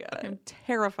annoying. Yeah. I'm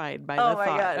terrified by Oh the my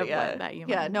thought god! of Yeah, what that you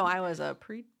yeah. might No, I was a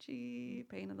preachy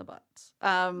pain in the butt.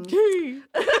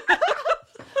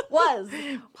 Was.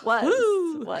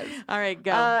 Woo. All right,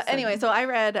 go. Anyway, so I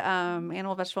read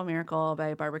Animal Vegetable Miracle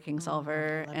by Barbara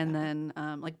Kingsolver, love and then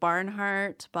like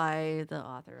Barnheart by the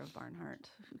author of Barnheart.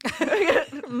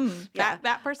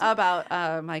 that person.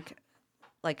 About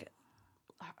like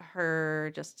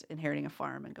her just inheriting a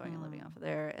farm and going and living off of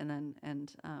there, and then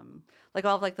like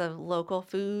all of like the local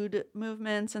food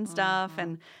movements and stuff,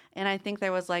 and I think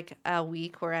there was like a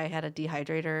week where I had a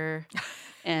dehydrator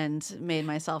and made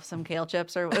myself some kale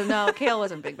chips, or no, kale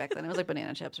wasn't big back then. It was like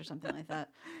banana chips or something like that.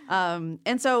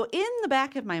 And so in the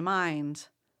back of my mind,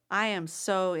 I am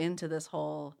so into this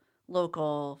whole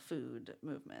local food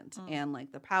movement and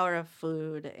like the power of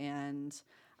food and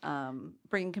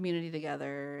bringing community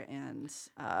together, and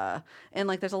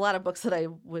like there's a lot of books that I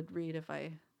would read if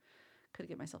I could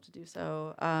get myself to do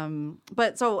so.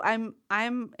 But so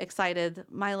I'm excited.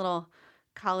 My little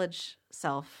college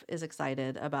self is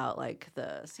excited about like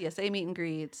the CSA meet and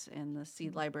greet and the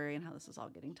seed library and how this is all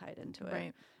getting tied into it,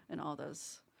 Right. and all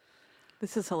those.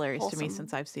 This is hilarious to me Wholesome.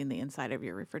 since I've seen the inside of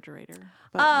your refrigerator.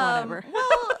 But whatever.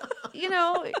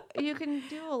 Well, you can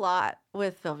do a lot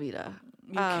with Velveeta.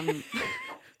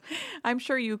 I'm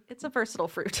sure you. It's a versatile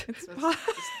fruit. It's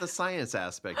the science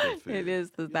aspect of food. It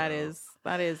is that you know.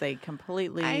 that is a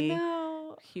completely I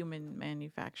know. human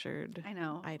manufactured I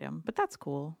know. item, but that's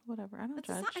cool. Whatever. I don't It's,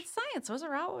 judge. it's science. So is a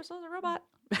robot.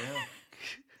 Yeah.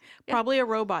 Probably a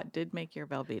robot did make your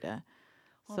Velveeta.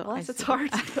 Well, I bless its see- heart.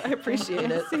 I appreciate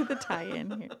it. I see the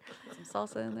tie-in here. Some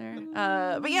salsa in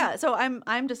there. But yeah, so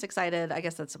I'm just excited. I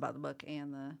guess that's about the book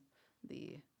and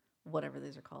the whatever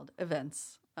these are called,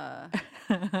 events.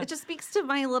 It just speaks to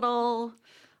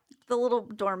the little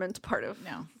dormant part of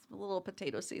No. the little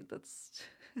potato seed that's.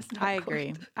 I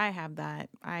agree. I have that.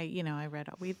 I read.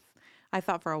 I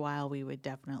thought for a while we would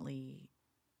definitely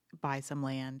buy some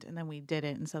land, and then we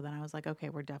didn't. And so then I was like, okay,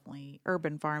 we're definitely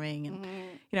urban farming, and But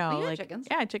you had like chickens.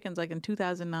 yeah, chickens. Like in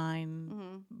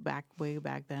 2009, way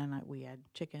back then, we had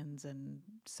chickens and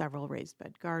several raised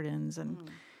bed gardens, and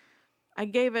I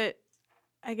gave it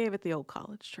the old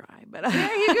college try. But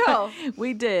There you go.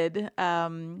 we did,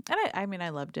 and I mean, I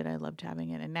loved it. I loved having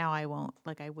it, and now I won't.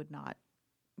 Like, I would not.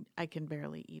 I can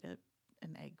barely eat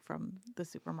an egg from the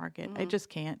supermarket. I just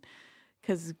can't.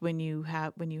 Because when you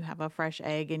have a fresh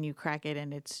egg and you crack it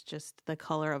and it's just the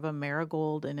color of a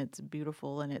marigold and it's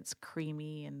beautiful and it's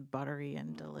creamy and buttery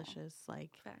and delicious,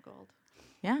 like Fat gold.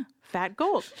 yeah, fat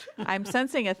gold. I'm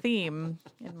sensing a theme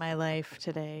in my life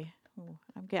today. Ooh,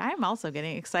 I'm also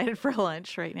getting excited for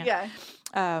lunch right now. Yeah.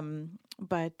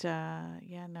 But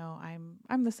yeah, no,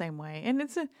 I'm the same way, and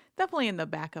it's definitely in the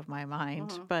back of my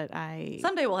mind. But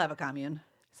Someday we'll have a commune.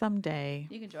 someday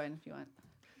You can join if you want.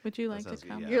 would you like to sounds good,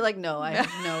 come? yeah. You're like, no, I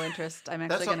have no interest. I'm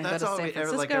actually going to go to San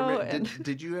Francisco.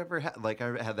 Did you ever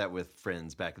I had that with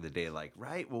friends back in the day? Like,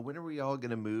 right? Well, when are we all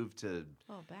going to move to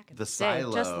back in the day,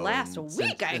 silo? just last in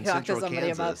week, I in talked to Central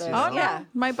somebody about Kansas, this. you Oh know? yeah,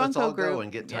 my Let's bunco all group go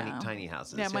and get yeah. tiny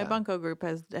houses. Yeah, my bunco group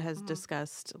has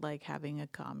discussed like having a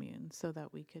commune so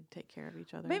that we could take care of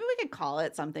each other. Maybe we could call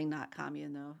it something not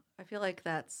commune, though. I feel like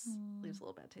that's leaves a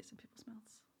little bad taste in people's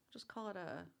mouths. Just call it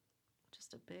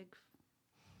just a big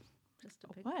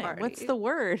what? party. What's the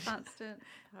word? Constant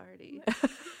party.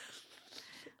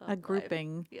 A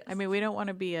grouping. Yes. I mean, we don't want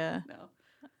to be No.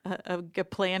 a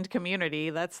planned community.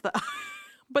 That's the,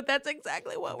 but that's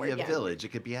exactly what we're Be a getting. village. It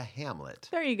could be a hamlet.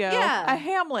 There you go. Yeah. A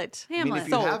hamlet. I mean, Hamlet. if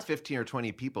you Sold. have 15 or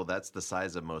 20 people, that's the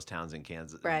size of most towns in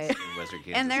Kansas, Right. in Western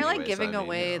Kansas. And they're like anyway, so, giving I mean,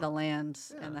 away you the know. land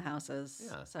and the houses.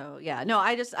 Yeah. So yeah, no,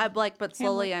 I'm like, but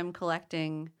slowly I'm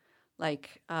collecting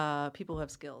like people who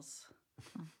have skills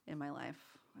in my life.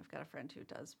 I've got a friend who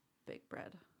does bake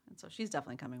bread, and so she's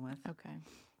definitely coming with. Okay.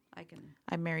 I can.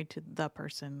 I'm married to the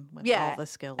person with Yeah, all the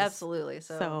skills. Absolutely.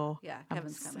 So, yeah, I'm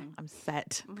Kevin's coming. I'm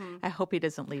set. I hope he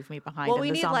doesn't leave me behind Well, in we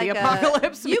the need zombie like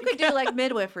apocalypse. you could do like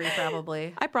midwifery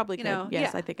probably. I probably you could. know,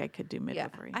 Yes, yeah. I think I could do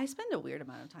midwifery. Yeah, I spend a weird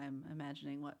amount of time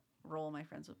imagining what role my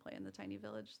friends would play in the tiny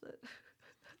village.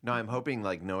 No, I'm hoping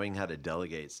like knowing how to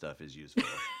delegate stuff is useful.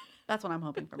 That's what I'm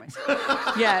hoping for myself.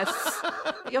 Yes.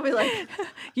 You'll be like,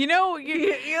 You know,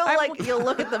 you'll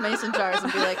look at the mason jars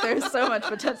and be like, there's so much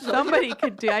potential. somebody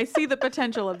could do. I see the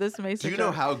potential of this mason. Do you know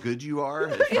jar. how good you are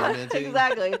at fermenting?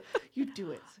 Exactly. You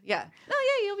do it. Yeah. No,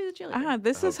 yeah, you'll be the cheerleader.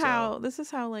 This is hope how so. this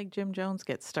is how like Jim Jones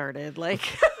gets started. Like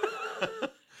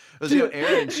Because, you know,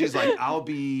 Erin, she's like, I'll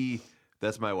be.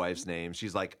 That's my wife's name.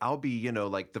 She's like, I'll be, you know,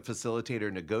 like the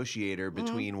facilitator, negotiator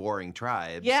between warring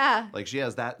tribes. Yeah. Like she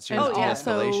has that. She And has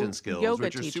also de-escalation skills, yoga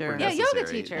which are teacher. super Yeah, necessary.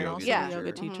 yoga teacher. and also Yeah. a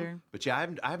yoga teacher. But yeah,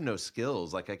 I have no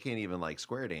skills. Like I can't even like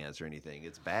square dance or anything.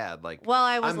 It's bad. Like Well,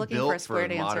 I was I'm looking built for a square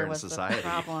dancer modern was society. the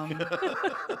problem.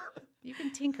 You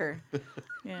can tinker.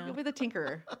 Yeah. You'll be the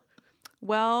tinkerer.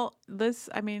 Well,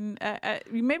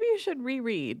 maybe you should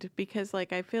reread because,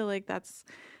 like, I feel like that's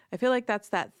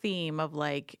that theme of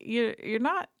like you're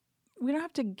not. We don't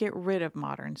have to get rid of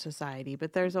modern society,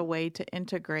 but there's a way to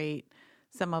integrate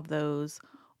some of those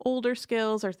older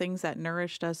skills or things that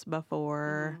nourished us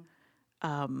before,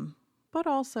 but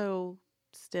also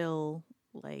still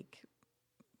like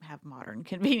have modern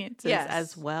conveniences Yes.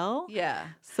 as well. Yeah.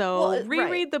 So Well, reread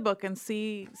right. the book and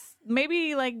see maybe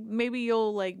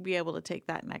you'll like be able to take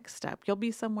that next step. You'll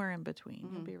be somewhere in between.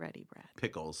 You'll be ready, Brad.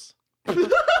 Pickles.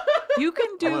 You can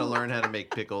I do want to learn how to make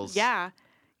pickles. Yeah.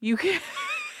 You can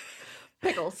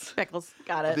Pickles. pickles.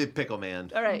 Got I'll be it. a pickle man.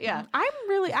 All right. Yeah.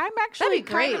 I'm actually That'd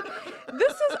be great.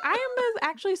 I am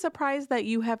actually surprised that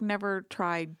you have never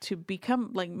tried to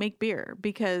become like make beer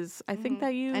because I think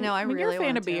that you I know, I mean, you're really a fan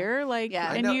want of to. beer like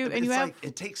Yeah. I and know, you but and you it's have like,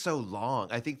 it takes so long.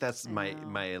 I think that's my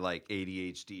like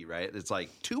ADHD, right? It's like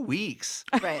 2 weeks.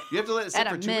 Right. You have to let it sit At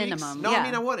for a 2 minimum, weeks. No, yeah. I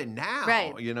mean I want it now.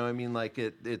 Right. You know, I mean like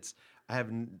it's.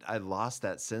 I lost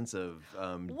that sense of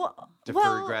Well,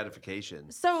 deferred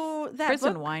gratification. So that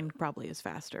Prison book, wine probably is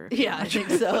faster. yeah, I think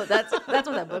so. That's what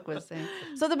that book was saying.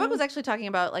 So the book was actually talking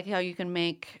about like how you can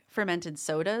make fermented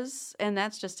sodas, and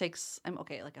that just takes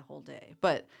like a whole day,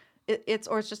 but it's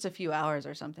just a few hours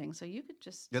or something. So you could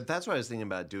just That's what I was thinking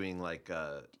about doing, like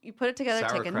you put it together,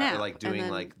 take a sauerkraut, nap, or like and doing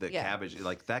then- like the yeah. cabbage,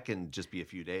 like that can just be a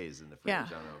few days in the fridge. Yeah. I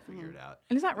don't know, figure it out.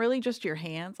 And it's not really just your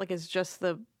hands. Like it's just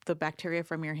the bacteria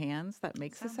from your hands that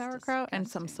makes the Sounds sauerkraut and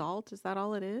some disgusting. salt. Is that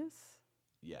all it is?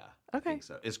 Yeah. Okay. I think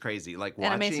so. It's crazy. Like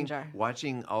And a mason jar.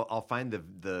 watching. I'll find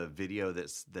the video that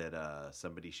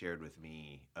somebody shared with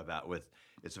me about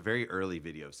it's a very early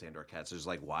video of Sandor Katz. There's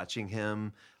like watching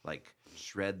him like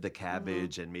shred the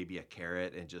cabbage and maybe a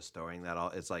carrot and just throwing that all.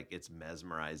 It's like it's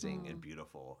mesmerizing and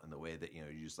beautiful, and the way that you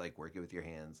just like work it with your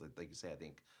hands. Like you say, I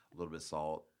think a little bit of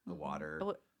salt, the water.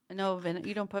 Oh, no,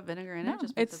 you don't put vinegar in No, it.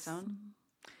 Just puts its own.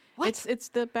 It's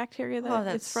the bacteria that Oh, it's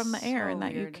that's from the air so and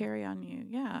that you weird. carry on you.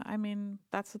 Yeah, I mean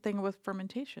that's the thing with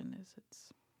fermentation is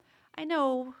it's. I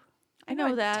know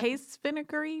it that. tastes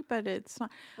vinegary, but it's not.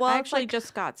 Well, I it's actually like-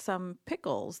 just got some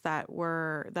pickles that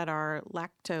are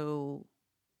lacto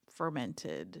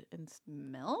fermented and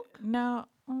Milk. no,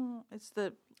 it's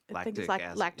the I think it's Lactic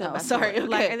acid. lactobacillus. Oh, sorry,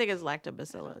 okay. I think it's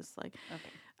lactobacillus. Like Okay.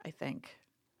 I think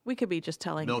we could be just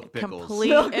telling Milk pickles. complete.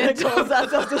 That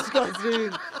sounds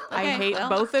disgusting. I Okay, hate well,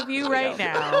 both of you there we right go.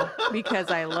 now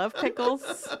because I love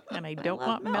pickles and I don't love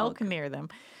want milk near them.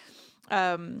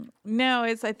 No,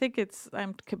 I think I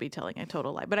could be telling a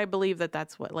total lie, but I believe that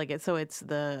that's what like it. So it's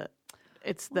the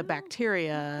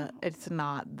bacteria. It's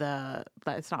not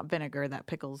vinegar that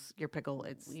pickles your pickle.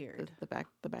 It's Weird. the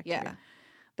bacteria. Yeah.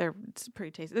 It's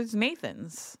pretty tasty. There's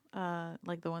Nathan's,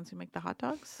 like the ones who make the hot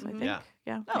dogs. I think.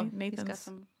 Yeah. Oh, Nathan's. he's got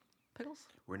some pickles.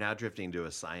 We're now drifting to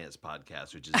a science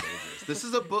podcast, which is dangerous. This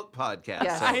is a book podcast.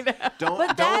 Yes. So I know. Don't,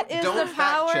 But that is don't the fact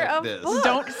power check of this. books.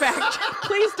 Don't fact check.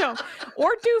 Please don't.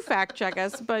 Or do fact check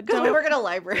us, but Because we don't. work at a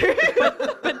library.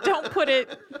 But don't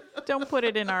put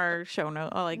it in our show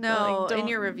note. Like No, like, in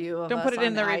your review of don't us put it in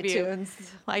on the review. iTunes.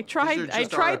 I These tried are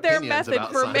just our their opinions method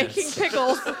about for science. making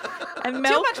pickles and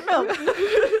milk. Too much milk.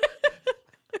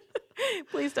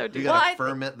 Please don't do You that. gotta I think-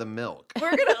 ferment the milk.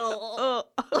 We're gonna.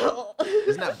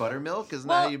 Isn't that buttermilk? Isn't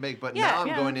that how you make? But yeah, now I'm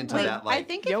yeah. going into Wait, that like I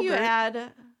think if you yogurt.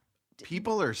 add,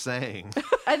 people are saying.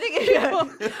 I think if you,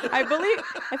 I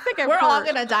think I've we're all heard-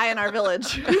 gonna die in our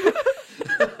village.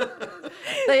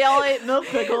 They all ate milk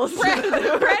pickles.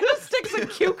 Brad just sticks a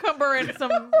cucumber in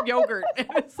some yogurt, and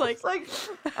it's like,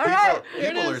 All right, here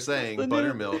it People are is. saying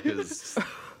buttermilk is.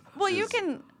 Well, you is-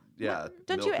 can. Yeah.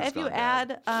 Don't milk you? has If you gone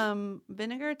bad. add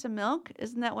vinegar to milk,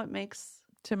 isn't that what makes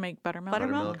to make buttermilk.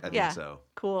 Buttermilk? I think Yeah. so.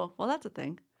 cool? Well, that's a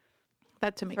thing.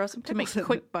 That to make Throw some to make pickles in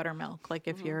quick buttermilk, like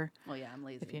if you're Well, yeah, I'm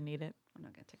lazy. if you need it I'm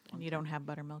not gonna take and one. you don't have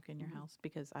buttermilk in your house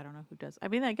because I don't know who does. I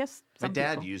mean, I guess My some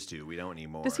dad people. used to. We don't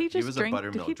anymore. Does he just was drink? a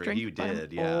buttermilk did he drinker. drink He butter-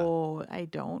 did. Yeah. Oh, I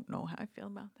don't know how I feel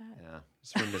about that. Yeah.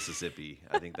 It's from Mississippi.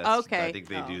 I think that's. Okay. I think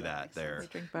they do that They there.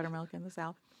 drink buttermilk in the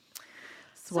South.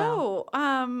 Swell.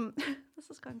 So, this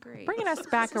has gone great. Bringing us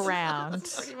back around.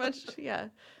 Pretty much, yeah.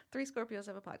 3 Scorpios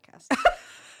have a podcast.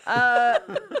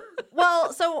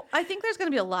 Well, so I think there's going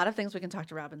to be a lot of things we can talk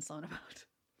to Robin Sloan about.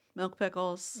 Milk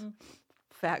pickles,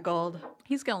 fat gold.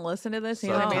 He's gonna listen to this. He's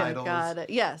gonna be like, Subtitles. God,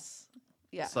 yes,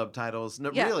 yeah. Subtitles. No,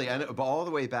 Yeah. really. I know, but all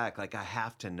the way back, like I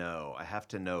have to know. I have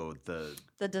to know the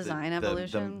Design the-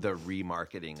 evolution. the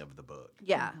remarketing of the book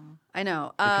Yeah, I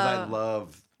know. because I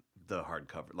love the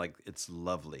hardcover. Like it's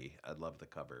lovely. I love the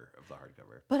cover of the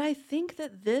hardcover. But I think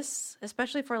that this,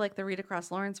 especially for like the Read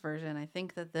Across Lawrence version, I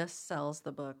think that this sells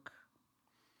the book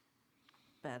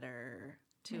better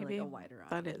to like a wider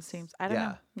That audience. it seems. I don't Yeah.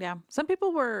 know. Yeah. Some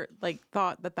people were like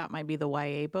thought that might be the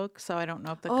YA book, so I don't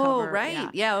know if the Oh, cover. right.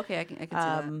 Yeah. Okay. I can see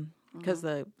that. Because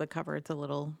the cover it's a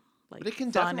little like But it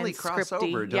can fun definitely and cross scripty.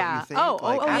 over, don't you yeah. think? Oh,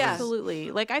 Like, oh, yeah.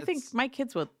 absolutely. Like I think It's- my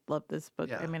kids would love this book.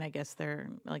 Yeah. I mean, I guess they're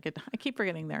like I keep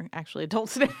forgetting they're actually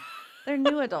adults now. They're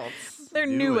new adults. They're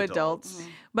New new adults. adults.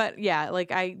 But yeah, like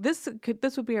this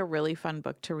would be a really fun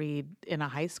book to read in a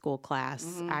high school class,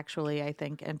 actually, I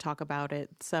think, and talk about it.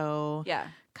 So Yeah.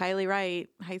 Kylie Wright,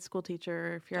 high school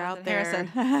teacher, if you're Jonathan out there,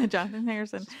 Harrison. Jonathan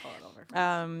Harrison, Pull it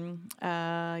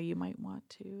over. you might want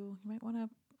to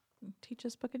teach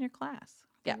this book in your class.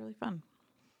 It'd be Yeah. really fun.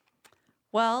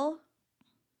 Well,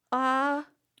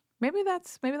 Maybe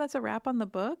that's a wrap on the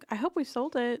book. I hope we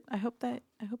sold it. I hope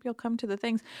you'll come to the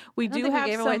things. We I don't do think have we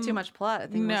gave some, away too much plot. I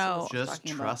think No. Melissa was Just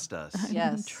talking trust us. About.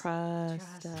 Yes.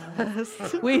 Trust Trust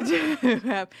us. We do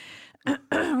have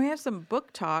we have some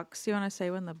book talks. You want to say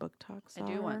when the book talks I are?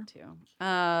 do want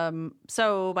to.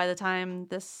 So by the time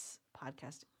this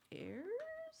podcast airs,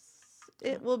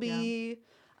 it will be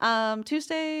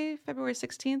Tuesday, February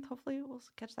 16th. Hopefully we'll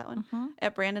catch that one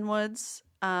at Brandon Woods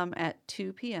at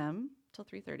 2 p.m. till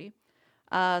 3:30.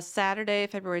 Saturday,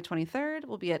 February 23rd,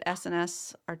 we'll be at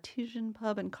S&S Artesian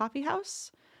Pub and Coffee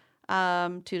House,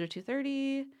 2 to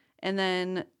 2:30. And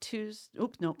then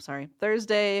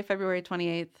Thursday, February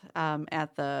 28th,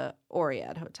 at the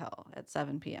Oriad Hotel at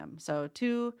 7 p.m. So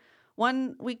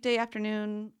one weekday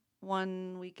afternoon,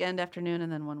 one weekend afternoon,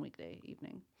 and then one weekday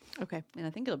evening. Okay. And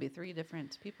I think it'll be 3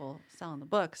 different people selling the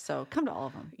books. So come to all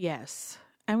of them. Yes.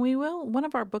 And we will. One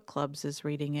of our book clubs is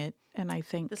reading it, and I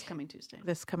think This coming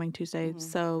Tuesday.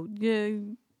 So yeah,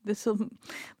 this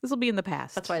will be in the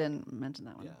past. That's why I didn't mention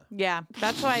that one. Yeah,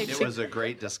 that's why It was a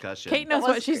great discussion. Kate knows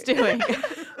what she's doing.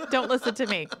 Don't listen to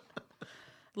me.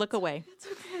 Look away. It's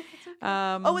okay.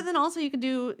 And then also you can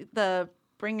do the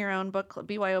Bring Your Own Book Club,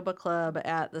 BYO Book Club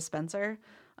at the Spencer.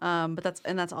 But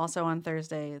that's also on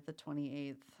Thursday, the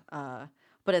 28th.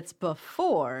 But it's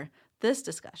before this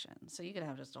discussion, so you could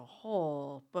have just a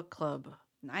whole book club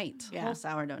night, whole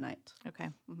sourdough night. Okay.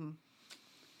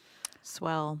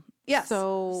 Swell. Yes.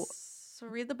 So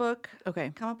read the book.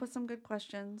 Okay. Come up with some good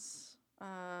questions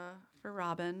for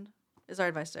Robin. Is our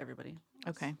advice to everybody.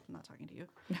 Okay. I'm not talking to you.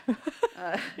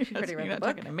 You already read You're the not book.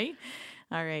 talking to me.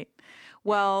 All right.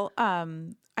 Well,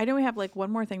 I know we have like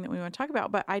one more thing that we want to talk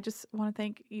about, but I just want to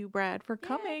thank you, Brad, for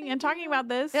coming and talking about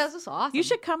this. Yeah, this is awesome. You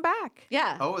should come back.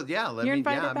 Yeah. Oh yeah, You're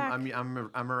invited back.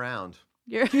 I'm around.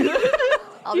 You're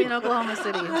I'll be in Oklahoma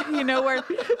City. you know where?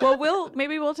 Well,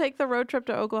 we'll take the road trip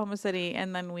to Oklahoma City,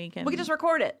 and then we can just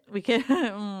record it. we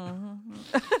can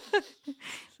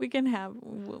we can have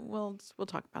we'll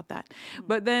talk about that.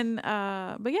 But then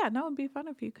but yeah, no, it'd be fun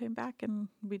if you came back and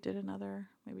we did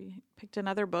maybe picked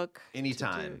another book.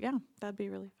 Anytime. Yeah, that'd be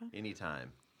really fun.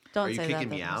 Anytime. Don't Are you say kicking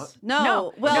that, me Douglas. out?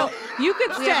 No. Well, You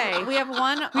could stay. we have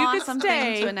one You could awesome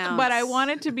stay, thing to announce. but I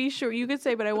wanted to be sure. You could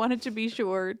say, but I wanted to be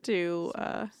sure to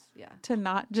to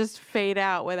not just fade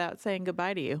out without saying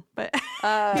goodbye to you. But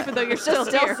even though you're still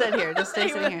here. sit here, just stay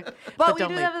sitting here. But But we don't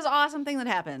do leave. have this awesome thing that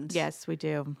happened. Yes, we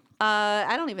do.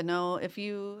 I don't even know if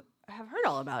you have heard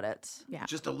all about it. Yeah.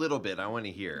 Just a little bit. I want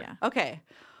to hear. Yeah. Okay.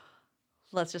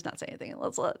 Let's just not say anything.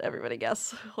 Let's let everybody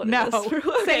guess what No, it is. say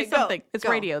Okay, go, something. It's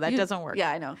go. radio. That doesn't work. Yeah,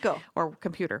 I know. Go. Or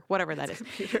computer, whatever that is.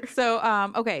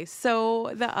 So, okay.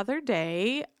 So the other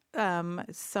day,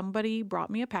 somebody brought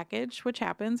me a package, which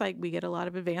happens. We get a lot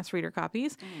of advanced reader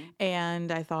copies,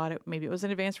 and I thought maybe it was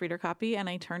an advanced reader copy, and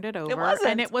I turned it over,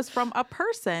 wasn't. and it was from a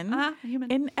person Human.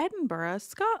 in Edinburgh,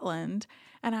 Scotland.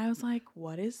 And I was like,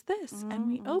 what is this? And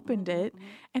we opened it,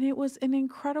 and it was an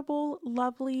incredible,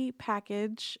 lovely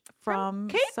package from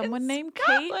Kate someone in named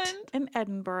Scotland. Kate in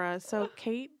Edinburgh. So,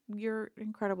 Kate, you're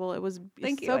incredible. It was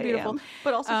Thank you. so I beautiful. am.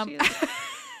 But also she is.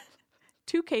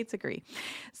 2 Kates agree.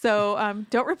 So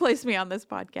don't replace me on this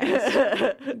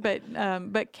podcast.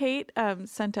 But Kate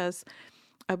sent us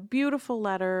a beautiful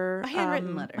letter. A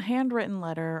handwritten letter. A handwritten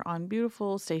letter on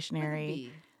beautiful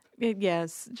stationery. Bee.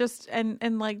 Yes. Just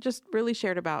just really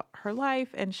shared about her life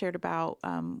and shared about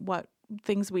what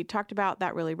things we talked about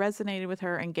that really resonated with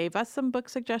her and gave us some book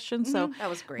suggestions. So That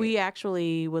was great. we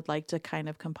actually would like to kind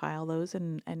of compile those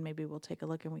and maybe we'll take a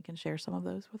look and we can share some of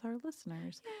those with our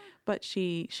listeners. But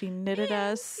she knitted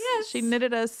us. yes. She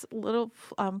knitted us little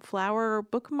flower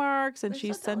bookmarks and They're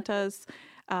she so sent us.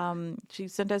 She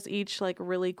sent us each like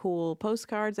really cool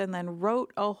postcards and then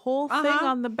wrote a whole thing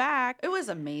on the back It was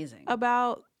amazing.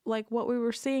 about like what we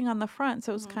were seeing on the front.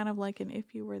 So it was kind of like an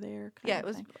if you were there kind Yeah, of it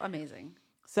was thing. amazing.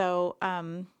 So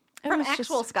it From was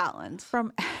actual just Scotland.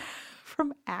 from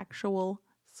actual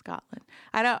Scotland.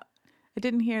 I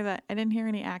didn't hear that. I didn't hear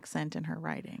any accent in her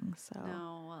writing. So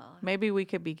No, well. maybe we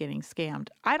could be getting scammed.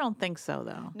 I don't think so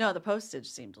though. No, the postage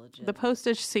seemed legit. The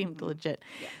postage seemed legit.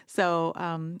 So it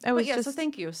was But yeah, just so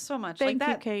thank you so much. Thank like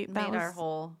you, that Kate. Made That our was-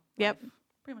 whole Yep. life,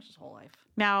 pretty much his whole life.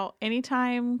 now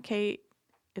anytime Kate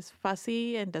is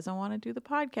fussy and doesn't want to do the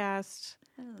podcast,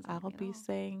 I'll be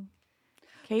saying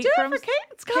Kate Do it from for Kate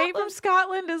in Kate from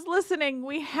Scotland. Scotland is listening.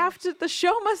 We have to. The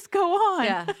show must go on.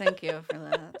 Yeah, thank you for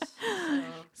that.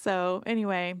 So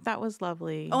anyway, that was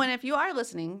lovely. Oh, and if you are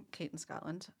listening, Kate in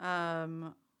Scotland,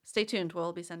 stay tuned.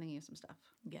 We'll be sending you some stuff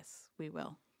Yes, we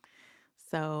will.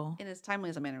 So in as timely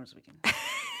as a manner as we can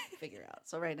figure out.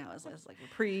 So right now it's like your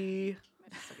pre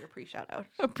shout out.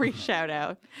 a pre shout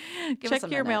out. Give us Check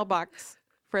a your minute. mailbox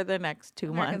for the next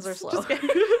 2 Americans months. are slow. Just kidding.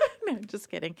 No, just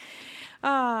kidding.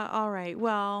 All right.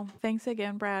 Well, thanks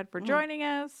again, Brad, for joining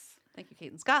us. Thank you,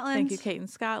 Kate in Scotland. Thank you, Kate in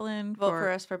Scotland. Vote for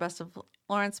us for Best of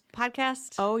Lawrence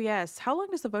podcast Oh, yes. How long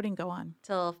does the voting go on?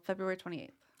 till February 28th.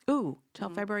 Ooh, till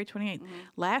February 28th.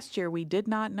 Last year, we did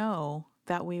not know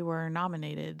that we were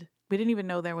nominated We didn't even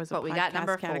know there was a But we podcast got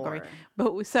number category. 4.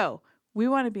 But we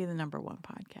want to be the number 1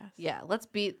 podcast. Yeah, let's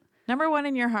beat. Number 1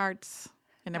 in your hearts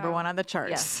and number 1 on the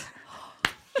charts. Yes.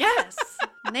 Yes,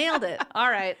 nailed it. All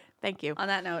right. Thank you. On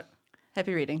that note,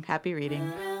 happy reading. Happy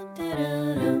reading.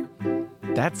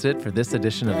 That's it for this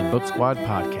edition of the Book Squad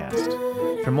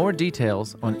podcast. For more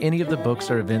details on any of the books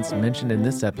or events mentioned in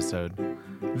this episode,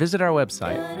 visit our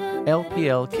website,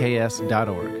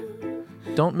 lplks.org.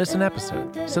 Don't miss an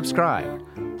episode. Subscribe.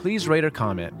 Please rate or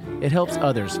comment. It helps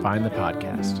others find the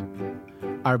podcast.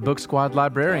 Our Book Squad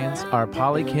librarians are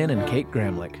Polly Kinn and Kate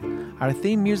Gramlich. Our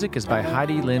theme music is by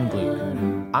Heidi Lynn Gluck.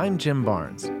 I'm Jim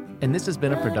Barnes, and this has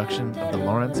been a production of the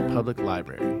Lawrence Public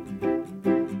Library.